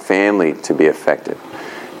my whole family to be affected.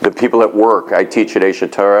 The people at work, I teach at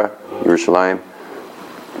Aish Torah, Yerushalayim,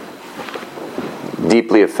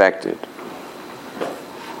 deeply affected.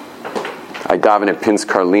 I daven at Pins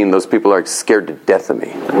Karlin, those people are scared to death of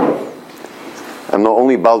me. I'm the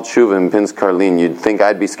only Baal Tshuva in Pins Karlin. You'd think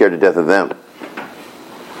I'd be scared to death of them.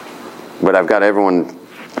 But I've got everyone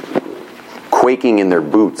quaking in their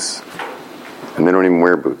boots. And they don't even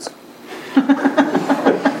wear boots.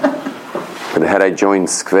 But had I joined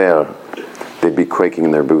Skver, they'd be quaking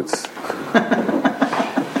in their boots.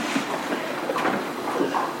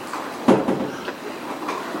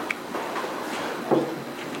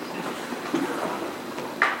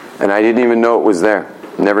 And I didn't even know it was there.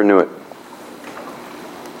 Never knew it.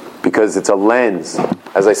 Because it's a lens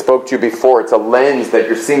As I spoke to you before, it's a lens that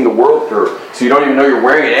you're seeing the world through. So you don't even know you're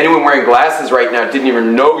wearing it. Anyone wearing glasses right now didn't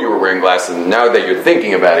even know you were wearing glasses. Now that you're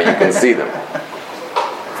thinking about it, you can see them.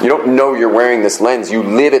 You don't know you're wearing this lens. You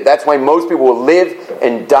live it. That's why most people will live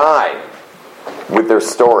and die with their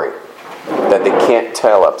story that they can't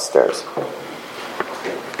tell upstairs.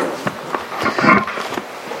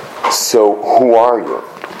 So who are you?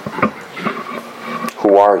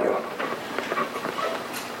 Who are you?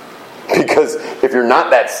 Because if you're not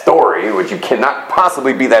that story, which you cannot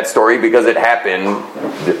possibly be that story because it happened,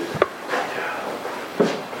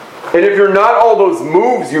 and if you're not all those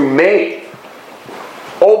moves you made,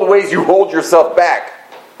 all the ways you hold yourself back,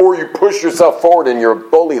 or you push yourself forward and you're a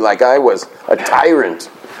bully like I was, a tyrant,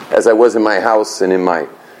 as I was in my house and in my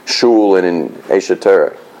shul and in Esha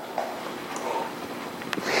Torah.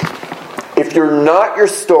 If you're not your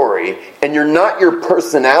story, and you're not your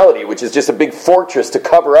personality, which is just a big fortress to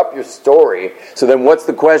cover up your story, so then what's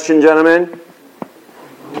the question, gentlemen?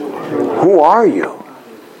 Who are you?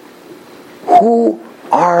 Who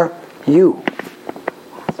are you?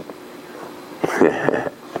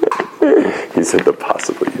 He said the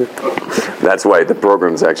possible you. That's why the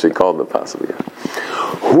program's actually called the possible you.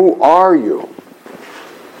 Who are you?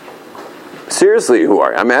 Seriously, who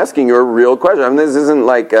are you? I'm asking you a real question. I mean, this isn't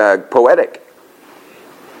like poetic.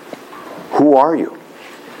 Who are you?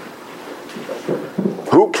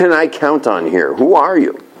 Who can I count on here? Who are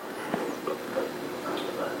you?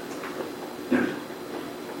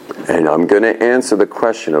 And I'm going to answer the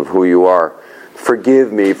question of who you are.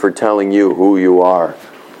 Forgive me for telling you who you are,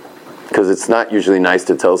 because it's not usually nice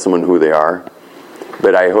to tell someone who they are,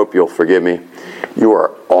 but I hope you'll forgive me. You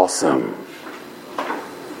are awesome.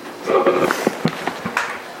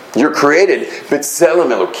 You're created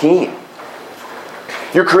B'Tselem Elokim.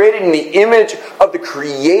 You're created in the image of the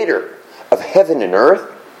Creator of heaven and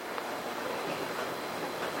earth.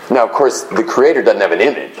 Now, of course, the Creator doesn't have an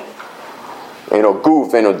image.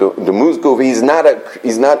 Guf, the Muz Guf,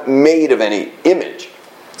 he's not made of any image.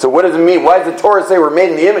 So what does it mean? Why does the Torah say we're made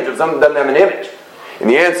in the image of something that doesn't have an image? And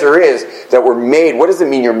the answer is that we're made. What does it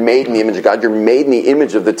mean you're made in the image of God? You're made in the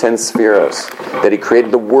image of the 10 spheros that He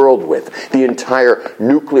created the world with. The entire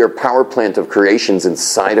nuclear power plant of creation's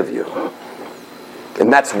inside of you.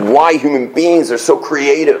 And that's why human beings are so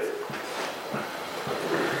creative.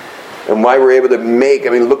 And why we're able to make,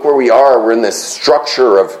 look where we are. We're in this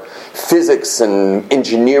structure of physics and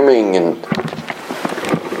engineering, and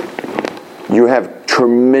you have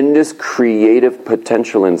tremendous creative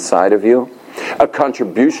potential inside of you. A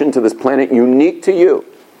contribution to this planet unique to you.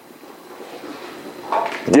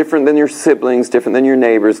 Different than your siblings, different than your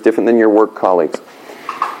neighbors, different than your work colleagues.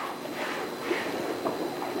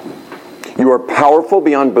 You are powerful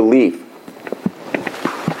beyond belief.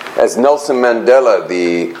 As Nelson Mandela,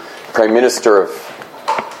 the Prime Minister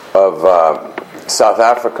of South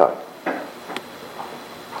Africa,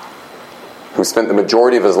 who spent the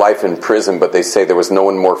majority of his life in prison, but they say there was no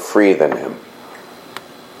one more free than him.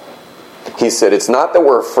 He said, it's not that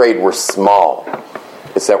we're afraid we're small,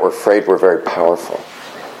 it's that we're afraid we're very powerful.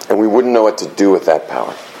 And we wouldn't know what to do with that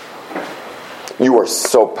power. You are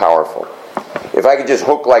so powerful. If I could just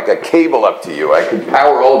hook like a cable up to you, I could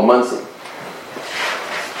power all of Muncie.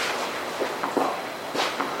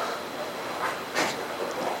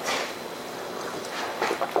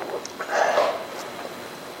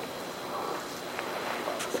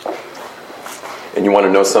 And you want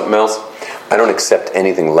to know something else? I don't accept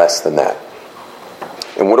anything less than that.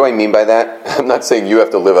 And what do I mean by that? I'm not saying you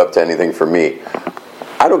have to live up to anything for me.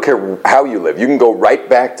 I don't care how you live. You can go right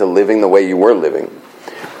back to living the way you were living.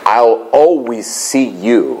 I'll always see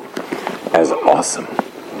you as awesome.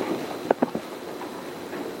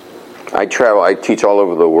 I travel, I teach all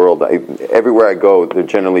over the world. Everywhere I go,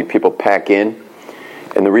 generally people pack in.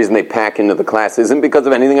 And the reason they pack into the class isn't because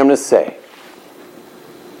of anything I'm going to say.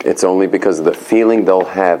 It's only because of the feeling they'll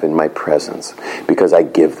have in my presence. Because I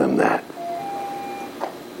give them that.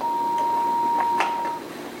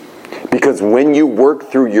 Because when you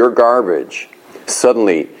work through your garbage,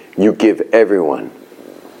 suddenly you give everyone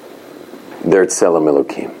their Tselem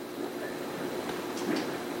Elokim.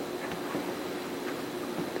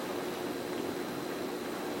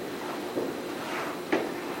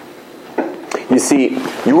 You see,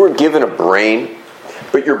 you were given a brain,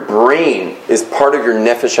 but your brain is part of your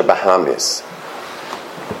Nefesh HaBahamis.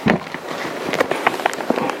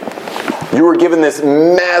 You were given this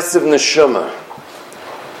massive neshama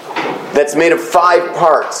that's made of 5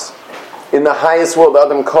 parts. In the highest world,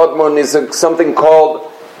 Adam Kodmon is something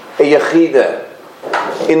called a Yechida.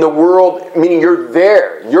 In the world, meaning you're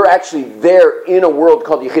there. You're actually there in a world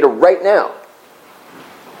called Yechida right now.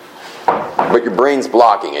 But your brain's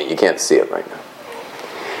blocking it. You can't see it right now.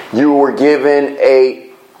 You were given a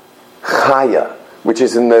chaya, which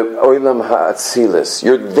is in the Olam HaAtzilis.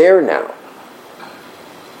 You're there now.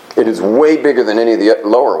 It is way bigger than any of the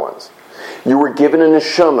lower ones. You were given a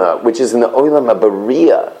neshama, which is in the Olam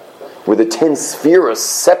HaBariya, where the 10 spheres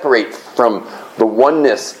separate from the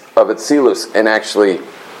oneness of Atzilus and actually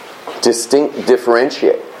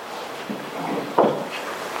differentiate.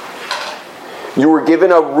 You were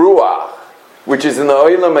given a ruach, which is in the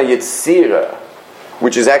Olam HaYetzirah,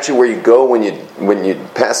 which is actually where you go when you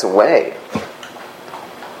pass away.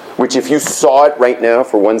 Which, if you saw it right now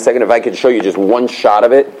for 1 second, if I could show you just one shot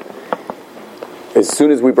of it, as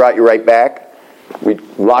soon as we brought you right back, we'd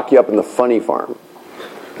lock you up in the funny farm.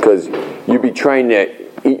 Because you'd be trying to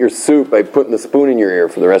eat your soup by putting the spoon in your ear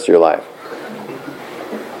for the rest of your life.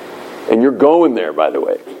 And you're going there, by the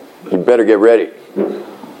way. You better get ready. You're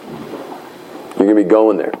going to be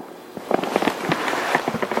going there.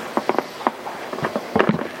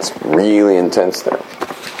 It's really intense there.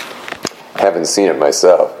 I haven't seen it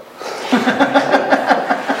myself.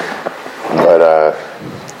 But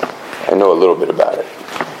I know a little bit about it.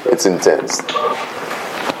 It's intense.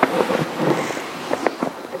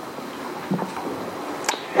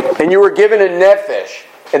 And you were given a nefesh.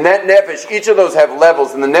 And that nefesh, each of those have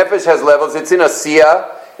levels. And the nefesh has levels. It's in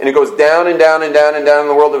Asiya. And it goes down and down and down and down in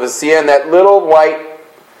the world of Asiya. And that little white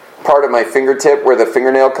part of my fingertip where the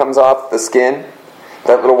fingernail comes off the skin,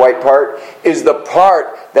 that little white part, is the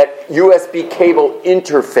part that USB cable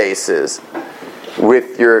interfaces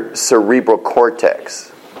with your cerebral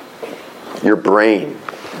cortex, your brain.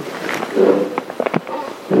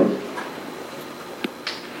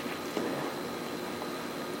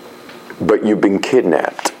 But you've been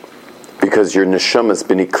kidnapped because your neshama's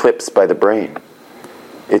been eclipsed by the brain.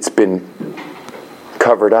 It's been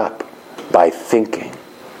covered up by thinking.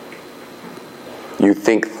 You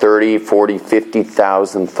think 30, 40,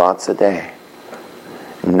 50,000 thoughts a day.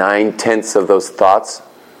 9/10 of those thoughts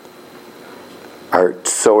are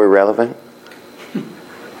so irrelevant.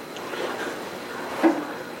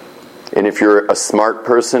 And if you're a smart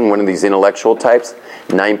person, one of these intellectual types,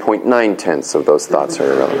 9.9 of those thoughts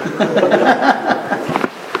are irrelevant.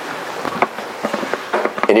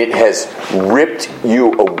 And it has ripped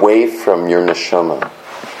you away from your neshama.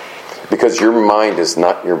 Because your mind is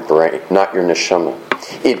not your brain, not your neshama.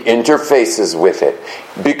 It interfaces with it.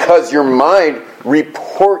 Because your mind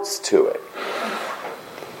reports to it.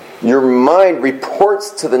 Your mind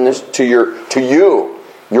reports to you,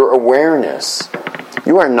 your awareness.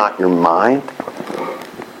 You are not your mind.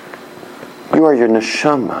 You are your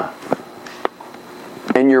neshama.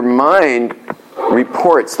 And your mind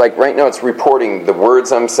reports, like right now it's reporting the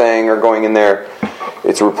words I'm saying are going in there.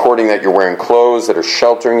 It's reporting that you're wearing clothes that are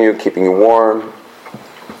sheltering you, keeping you warm.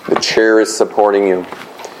 The chair is supporting you.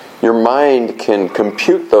 Your mind can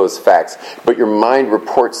compute those facts, but your mind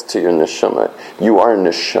reports to your neshama. You are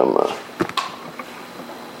neshama.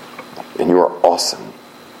 And you are awesome.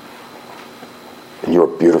 And you are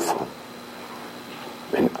beautiful.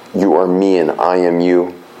 And you are me and I am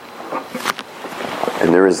you.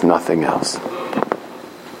 And there is nothing else.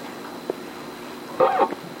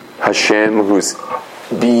 Hashem, who's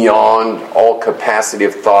beyond all capacity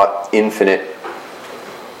of thought, infinite,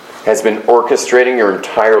 has been orchestrating your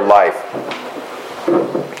entire life.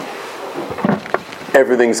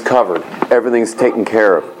 Everything's covered. Everything's taken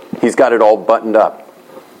care of. He's got it all buttoned up.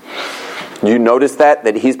 You notice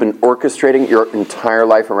that he's been orchestrating your entire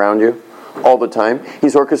life around you all the time?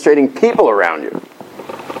 He's orchestrating people around you.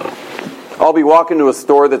 I'll be walking to a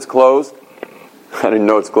store that's closed. I didn't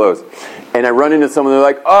know it's closed. And I run into someone, they're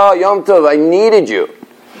like, "Oh, Yom Tov, I needed you.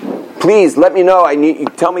 Please, let me know.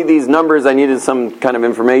 Tell me these numbers. I needed some kind of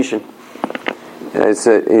information." And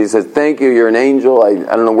he says, "Thank you. You're an angel. I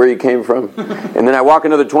don't know where you came from." And then I walk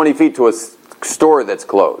another 20 feet to a store that's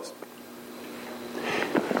closed.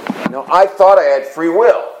 Now, I thought I had free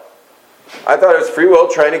will. I thought it was free will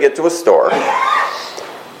trying to get to a store.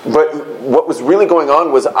 But what was really going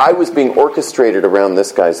on was I was being orchestrated around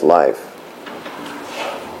this guy's life.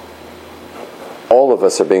 All of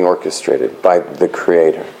us are being orchestrated by the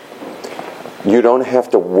Creator. You don't have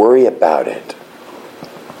to worry about it.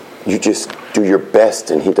 You just do your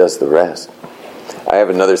best and He does the rest. I have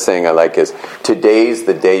another saying I like is, today's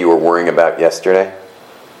the day you were worrying about yesterday.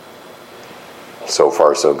 So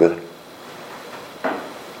far, so good.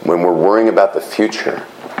 When we're worrying about the future,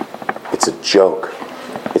 it's a joke.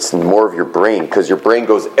 It's more of your brain, because your brain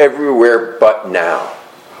goes everywhere but now.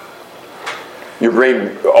 Your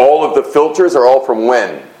brain, all of the filters are all from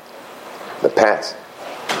when? The past.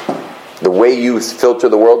 The way you filter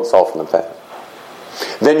the world is all from the past.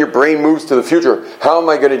 Then your brain moves to the future. How am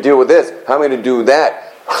I going to deal with this? How am I going to do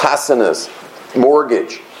that? Chasanas,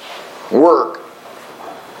 mortgage, work,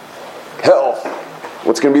 health.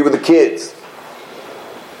 What's going to be with the kids?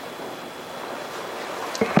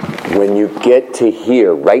 When you get to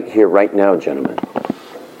here, right now, gentlemen,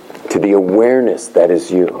 to the awareness that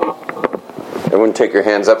is you. Everyone take your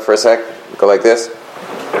hands up for a sec. Go like this.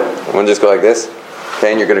 Everyone just go like this.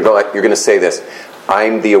 Okay, and you're going to say this.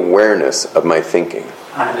 I'm the awareness of my thinking.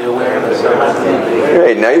 I'm the awareness of my thinking.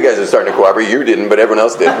 Hey, now you guys are starting to cooperate. You didn't, but everyone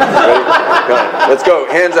else did. Ready? Come on. Let's go.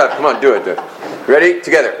 Hands up. Come on, do it. Ready?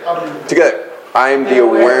 Together. I'm the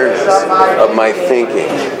awareness of my thinking.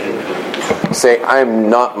 Say, I'm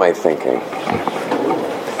not my thinking.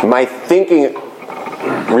 My thinking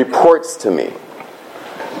reports to me.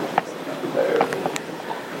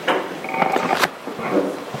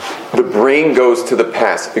 The brain goes to the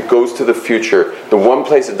past. It goes to the future. The one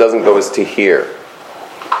place it doesn't go is to here.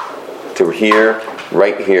 To here,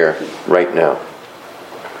 right now.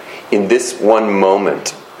 In this one moment,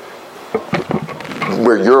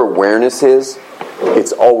 where your awareness is,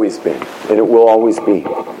 it's always been, and it will always be.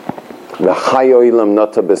 He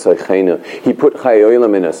put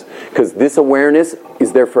Chayolam in us, because this awareness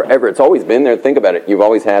is there forever. It's always been there. Think about it. You've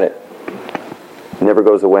always had it. It never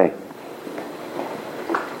goes away.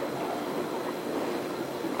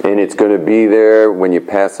 And it's going to be there when you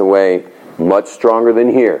pass away, much stronger than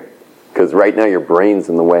here. Because right now your brain's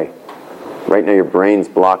in the way. Right now your brain's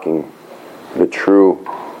blocking the true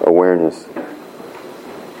awareness.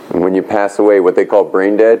 And when you pass away, what they call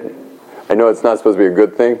brain dead, I know it's not supposed to be a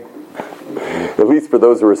good thing. At least for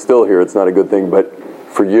those who are still here, it's not a good thing. But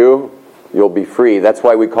for you, you'll be free. That's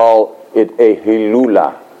why we call it a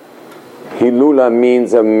hilula. Hilula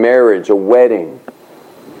means a marriage, a wedding.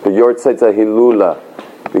 The Yortzeit's a hilula.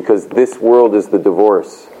 Because this world is the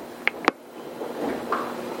divorce.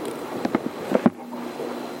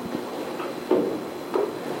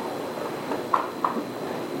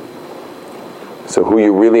 So who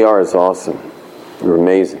you really are is awesome. You're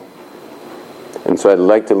amazing. And so I'd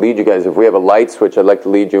like to lead you guys, if we have a light switch, I'd like to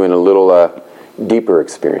lead you in a little deeper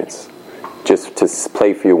experience. Just to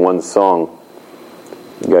play for you one song.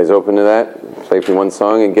 You guys open to that? Play for you one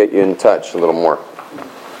song and get you in touch a little more.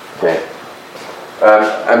 Okay.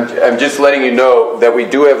 I'm just letting you know that we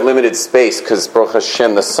do have limited space because Baruch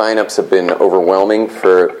Hashem, the sign-ups have been overwhelming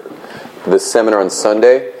for the seminar on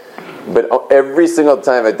Sunday. But every single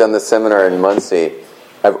time I've done the seminar in Muncie,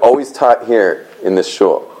 I've always taught here in this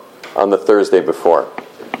shul on the Thursday before.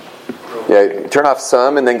 Yeah, turn off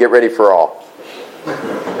some and then get ready for all.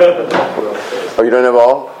 Oh, you don't have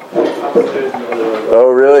all?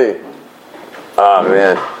 Oh, really? Oh,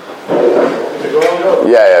 man.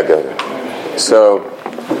 Yeah, go. So,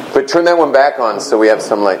 but turn that one back on so we have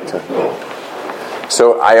some light too.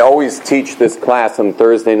 So I always teach this class on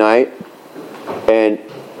Thursday night, and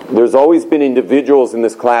there's always been individuals in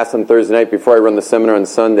this class on Thursday night before I run the seminar on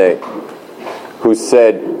Sunday who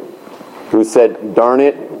said, darn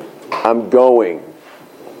it, I'm going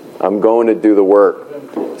to do the work.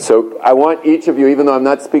 So I want each of you, even though I'm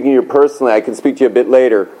not speaking to you personally, I can speak to you a bit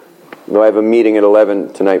later, though I have a meeting at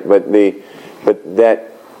 11 tonight, but that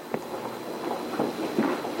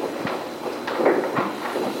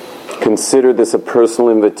consider this a personal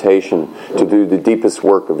invitation to do the deepest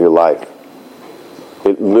work of your life.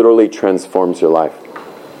 It literally transforms your life.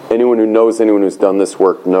 Anyone who knows anyone who's done this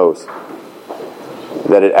work knows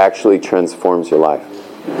that it actually transforms your life.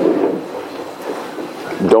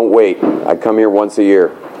 Don't wait. I come here once a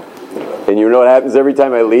year. And you know what happens every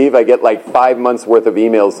time I leave? I get like 5 months worth of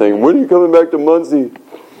emails saying, when are you coming back to Muncie?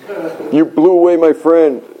 You blew away my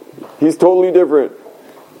friend. He's totally different.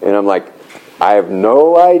 And I'm like, I have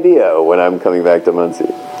no idea when I'm coming back to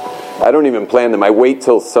Muncie. I don't even plan them. I wait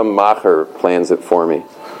till some macher plans it for me.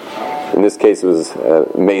 In this case, it was an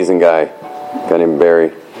amazing guy named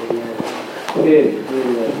Barry.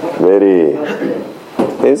 Very.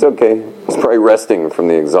 It's okay. He's probably resting from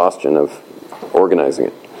the exhaustion of organizing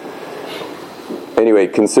it. Anyway,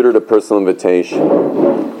 consider it a personal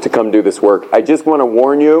invitation to come do this work. I just want to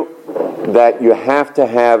warn you that you have to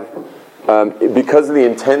have, because of the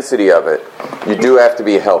intensity of it, you do have to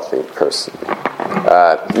be a healthy person.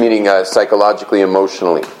 Meaning psychologically,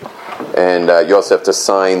 emotionally. And you also have to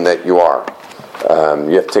sign that you are.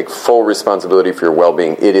 You have to take full responsibility for your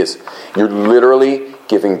well-being. You're literally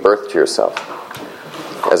giving birth to yourself.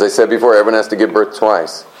 As I said before, everyone has to give birth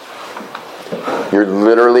twice. You're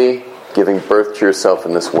literally giving birth to yourself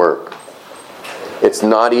in this work. It's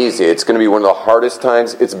not easy. It's going to be one of the hardest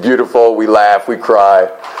times. It's beautiful. We laugh. We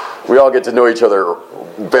cry. We all get to know each other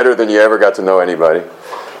better than you ever got to know anybody.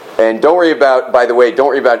 And don't worry about, by the way, don't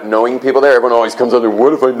worry about knowing people there. Everyone always comes up there,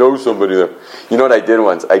 what if I know somebody there? You know what I did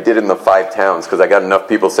once? I did it in the 5 towns because I got enough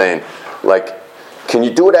people saying, like, can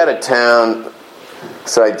you do it out of town?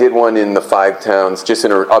 So I did one in the 5 towns, just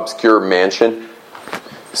in an obscure mansion,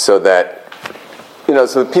 so that,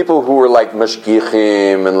 so the people who were like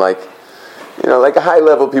mashgichim and like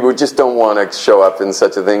high-level people who just don't want to show up in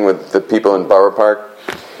such a thing with the people in Borough Park.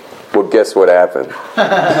 Well, guess what happened?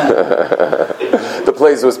 The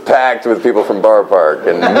place was packed with people from Borough Park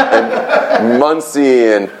and Muncie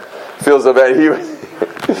and feels so bad.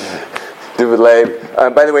 David Leib.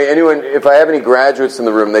 By the way, anyone, if I have any graduates in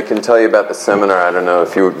the room, they can tell you about the seminar. I don't know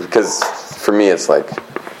if you, because for me it's like,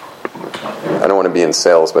 I don't want to be in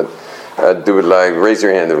sales, but David Leib, raise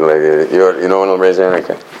your hand, David Leib. You don't want to raise your hand?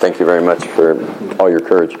 Okay. Thank you very much for all your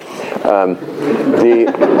courage. I'm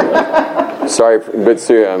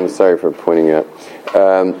sorry for pointing out.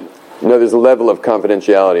 No, there's a level of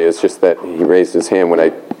confidentiality. It's just that he raised his hand when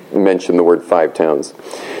I mentioned the word 5 towns.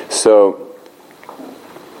 So,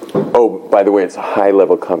 by the way, it's a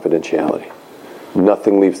high-level confidentiality.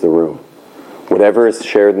 Nothing leaves the room. Whatever is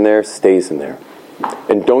shared in there stays in there.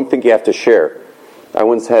 And don't think you have to share. I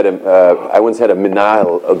once had a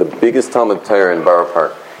menahel of the biggest Talmud Torah in Borough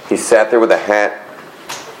Park. He sat there with a hat,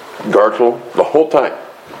 gartel, the whole time,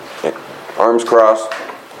 arms crossed,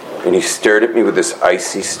 and he stared at me with this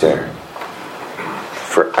icy stare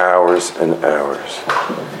for hours and hours.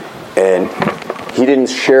 And he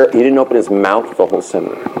didn't open his mouth the whole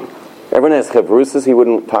seminar. Everyone has chavrusas, he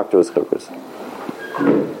wouldn't talk to his chavrus.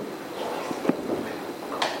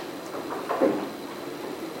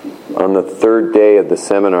 On the 3rd day of the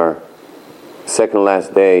seminar, second to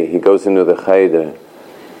last day, he goes into the cheder,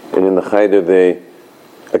 and in the cheder,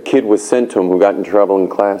 a kid was sent to him who got in trouble in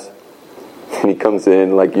class. And he comes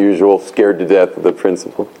in, like usual, scared to death of the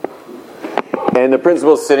principal. And the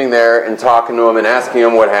principal's sitting there and talking to him and asking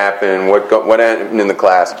him what happened, what happened in the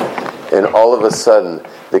class. And all of a sudden,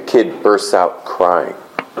 the kid bursts out crying.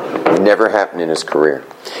 It never happened in his career.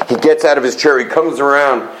 He gets out of his chair, he comes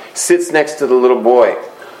around, sits next to the little boy,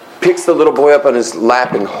 picks the little boy up on his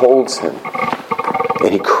lap and holds him.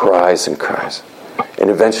 And he cries and cries. And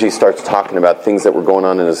eventually he starts talking about things that were going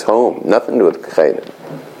on in his home. Nothing to do with Cheder.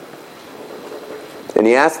 And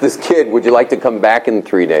he asked this kid, would you like to come back in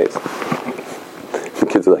 3 days? The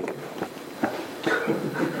kid's like...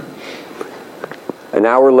 An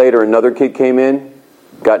hour later, another kid came in,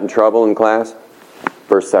 got in trouble in class,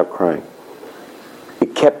 burst out crying.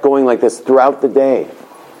 It kept going like this throughout the day.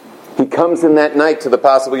 He comes in that night to the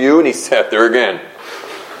possible you, and he sat there again.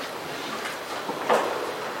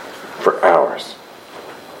 For hours.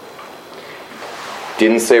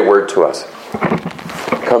 Didn't say a word to us.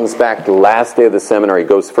 Comes back the last day of the seminar. He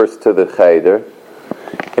goes first to the cheder,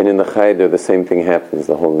 and in the cheder the same thing happens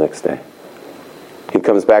the whole next day. He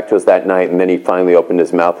comes back to us that night, and then he finally opened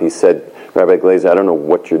his mouth. He said, Rabbi Glazer, I don't know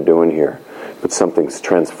what you're doing here, but something's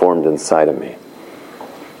transformed inside of me.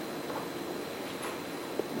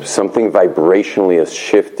 Something vibrationally has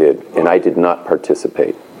shifted, and I did not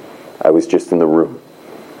participate. I was just in the room.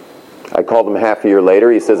 I called him half a year later.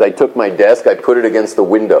 He says, I took my desk, I put it against the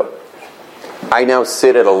window. I now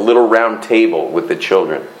sit at a little round table with the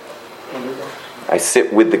children. I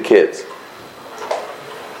sit with the kids.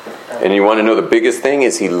 And you want to know the biggest thing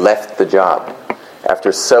is he left the job.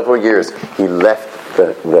 After several years, he left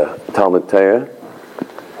the Talmud Torah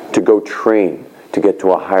to go train, to get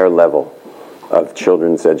to a higher level of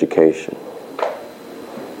children's education.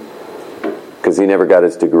 Because he never got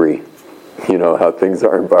his degree. You know how things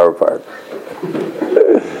are in Borough Park.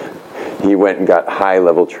 He went and got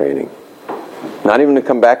high-level training. Not even to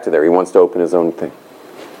come back to there. He wants to open his own thing.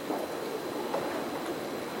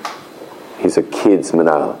 He's a kid's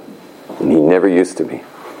menahel. And he never used to be.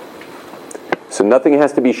 So nothing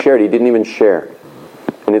has to be shared. He didn't even share.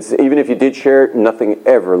 And it's even if you did share it, nothing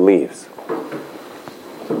ever leaves.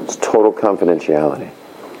 It's total confidentiality.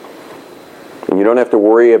 And you don't have to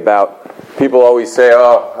worry about... People always say,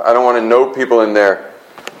 oh, I don't want to know people in there.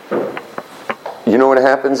 You know what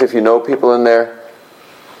happens if you know people in there?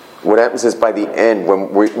 What happens is by the end,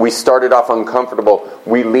 when we started off uncomfortable,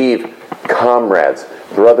 we leave comrades,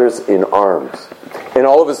 brothers in arms. And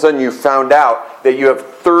all of a sudden you found out that you have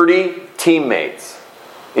 30 teammates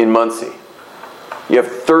in Muncie. You have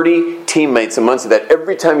 30 teammates in Muncie that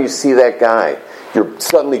every time you see that guy, you're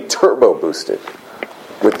suddenly turbo boosted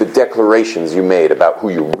with the declarations you made about who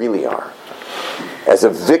you really are. As a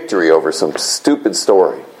victory over some stupid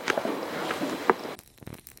story.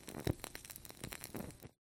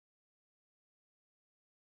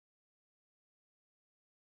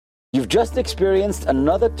 You've You've just experienced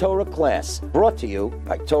another Torah class brought to you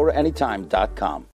by TorahAnytime.com.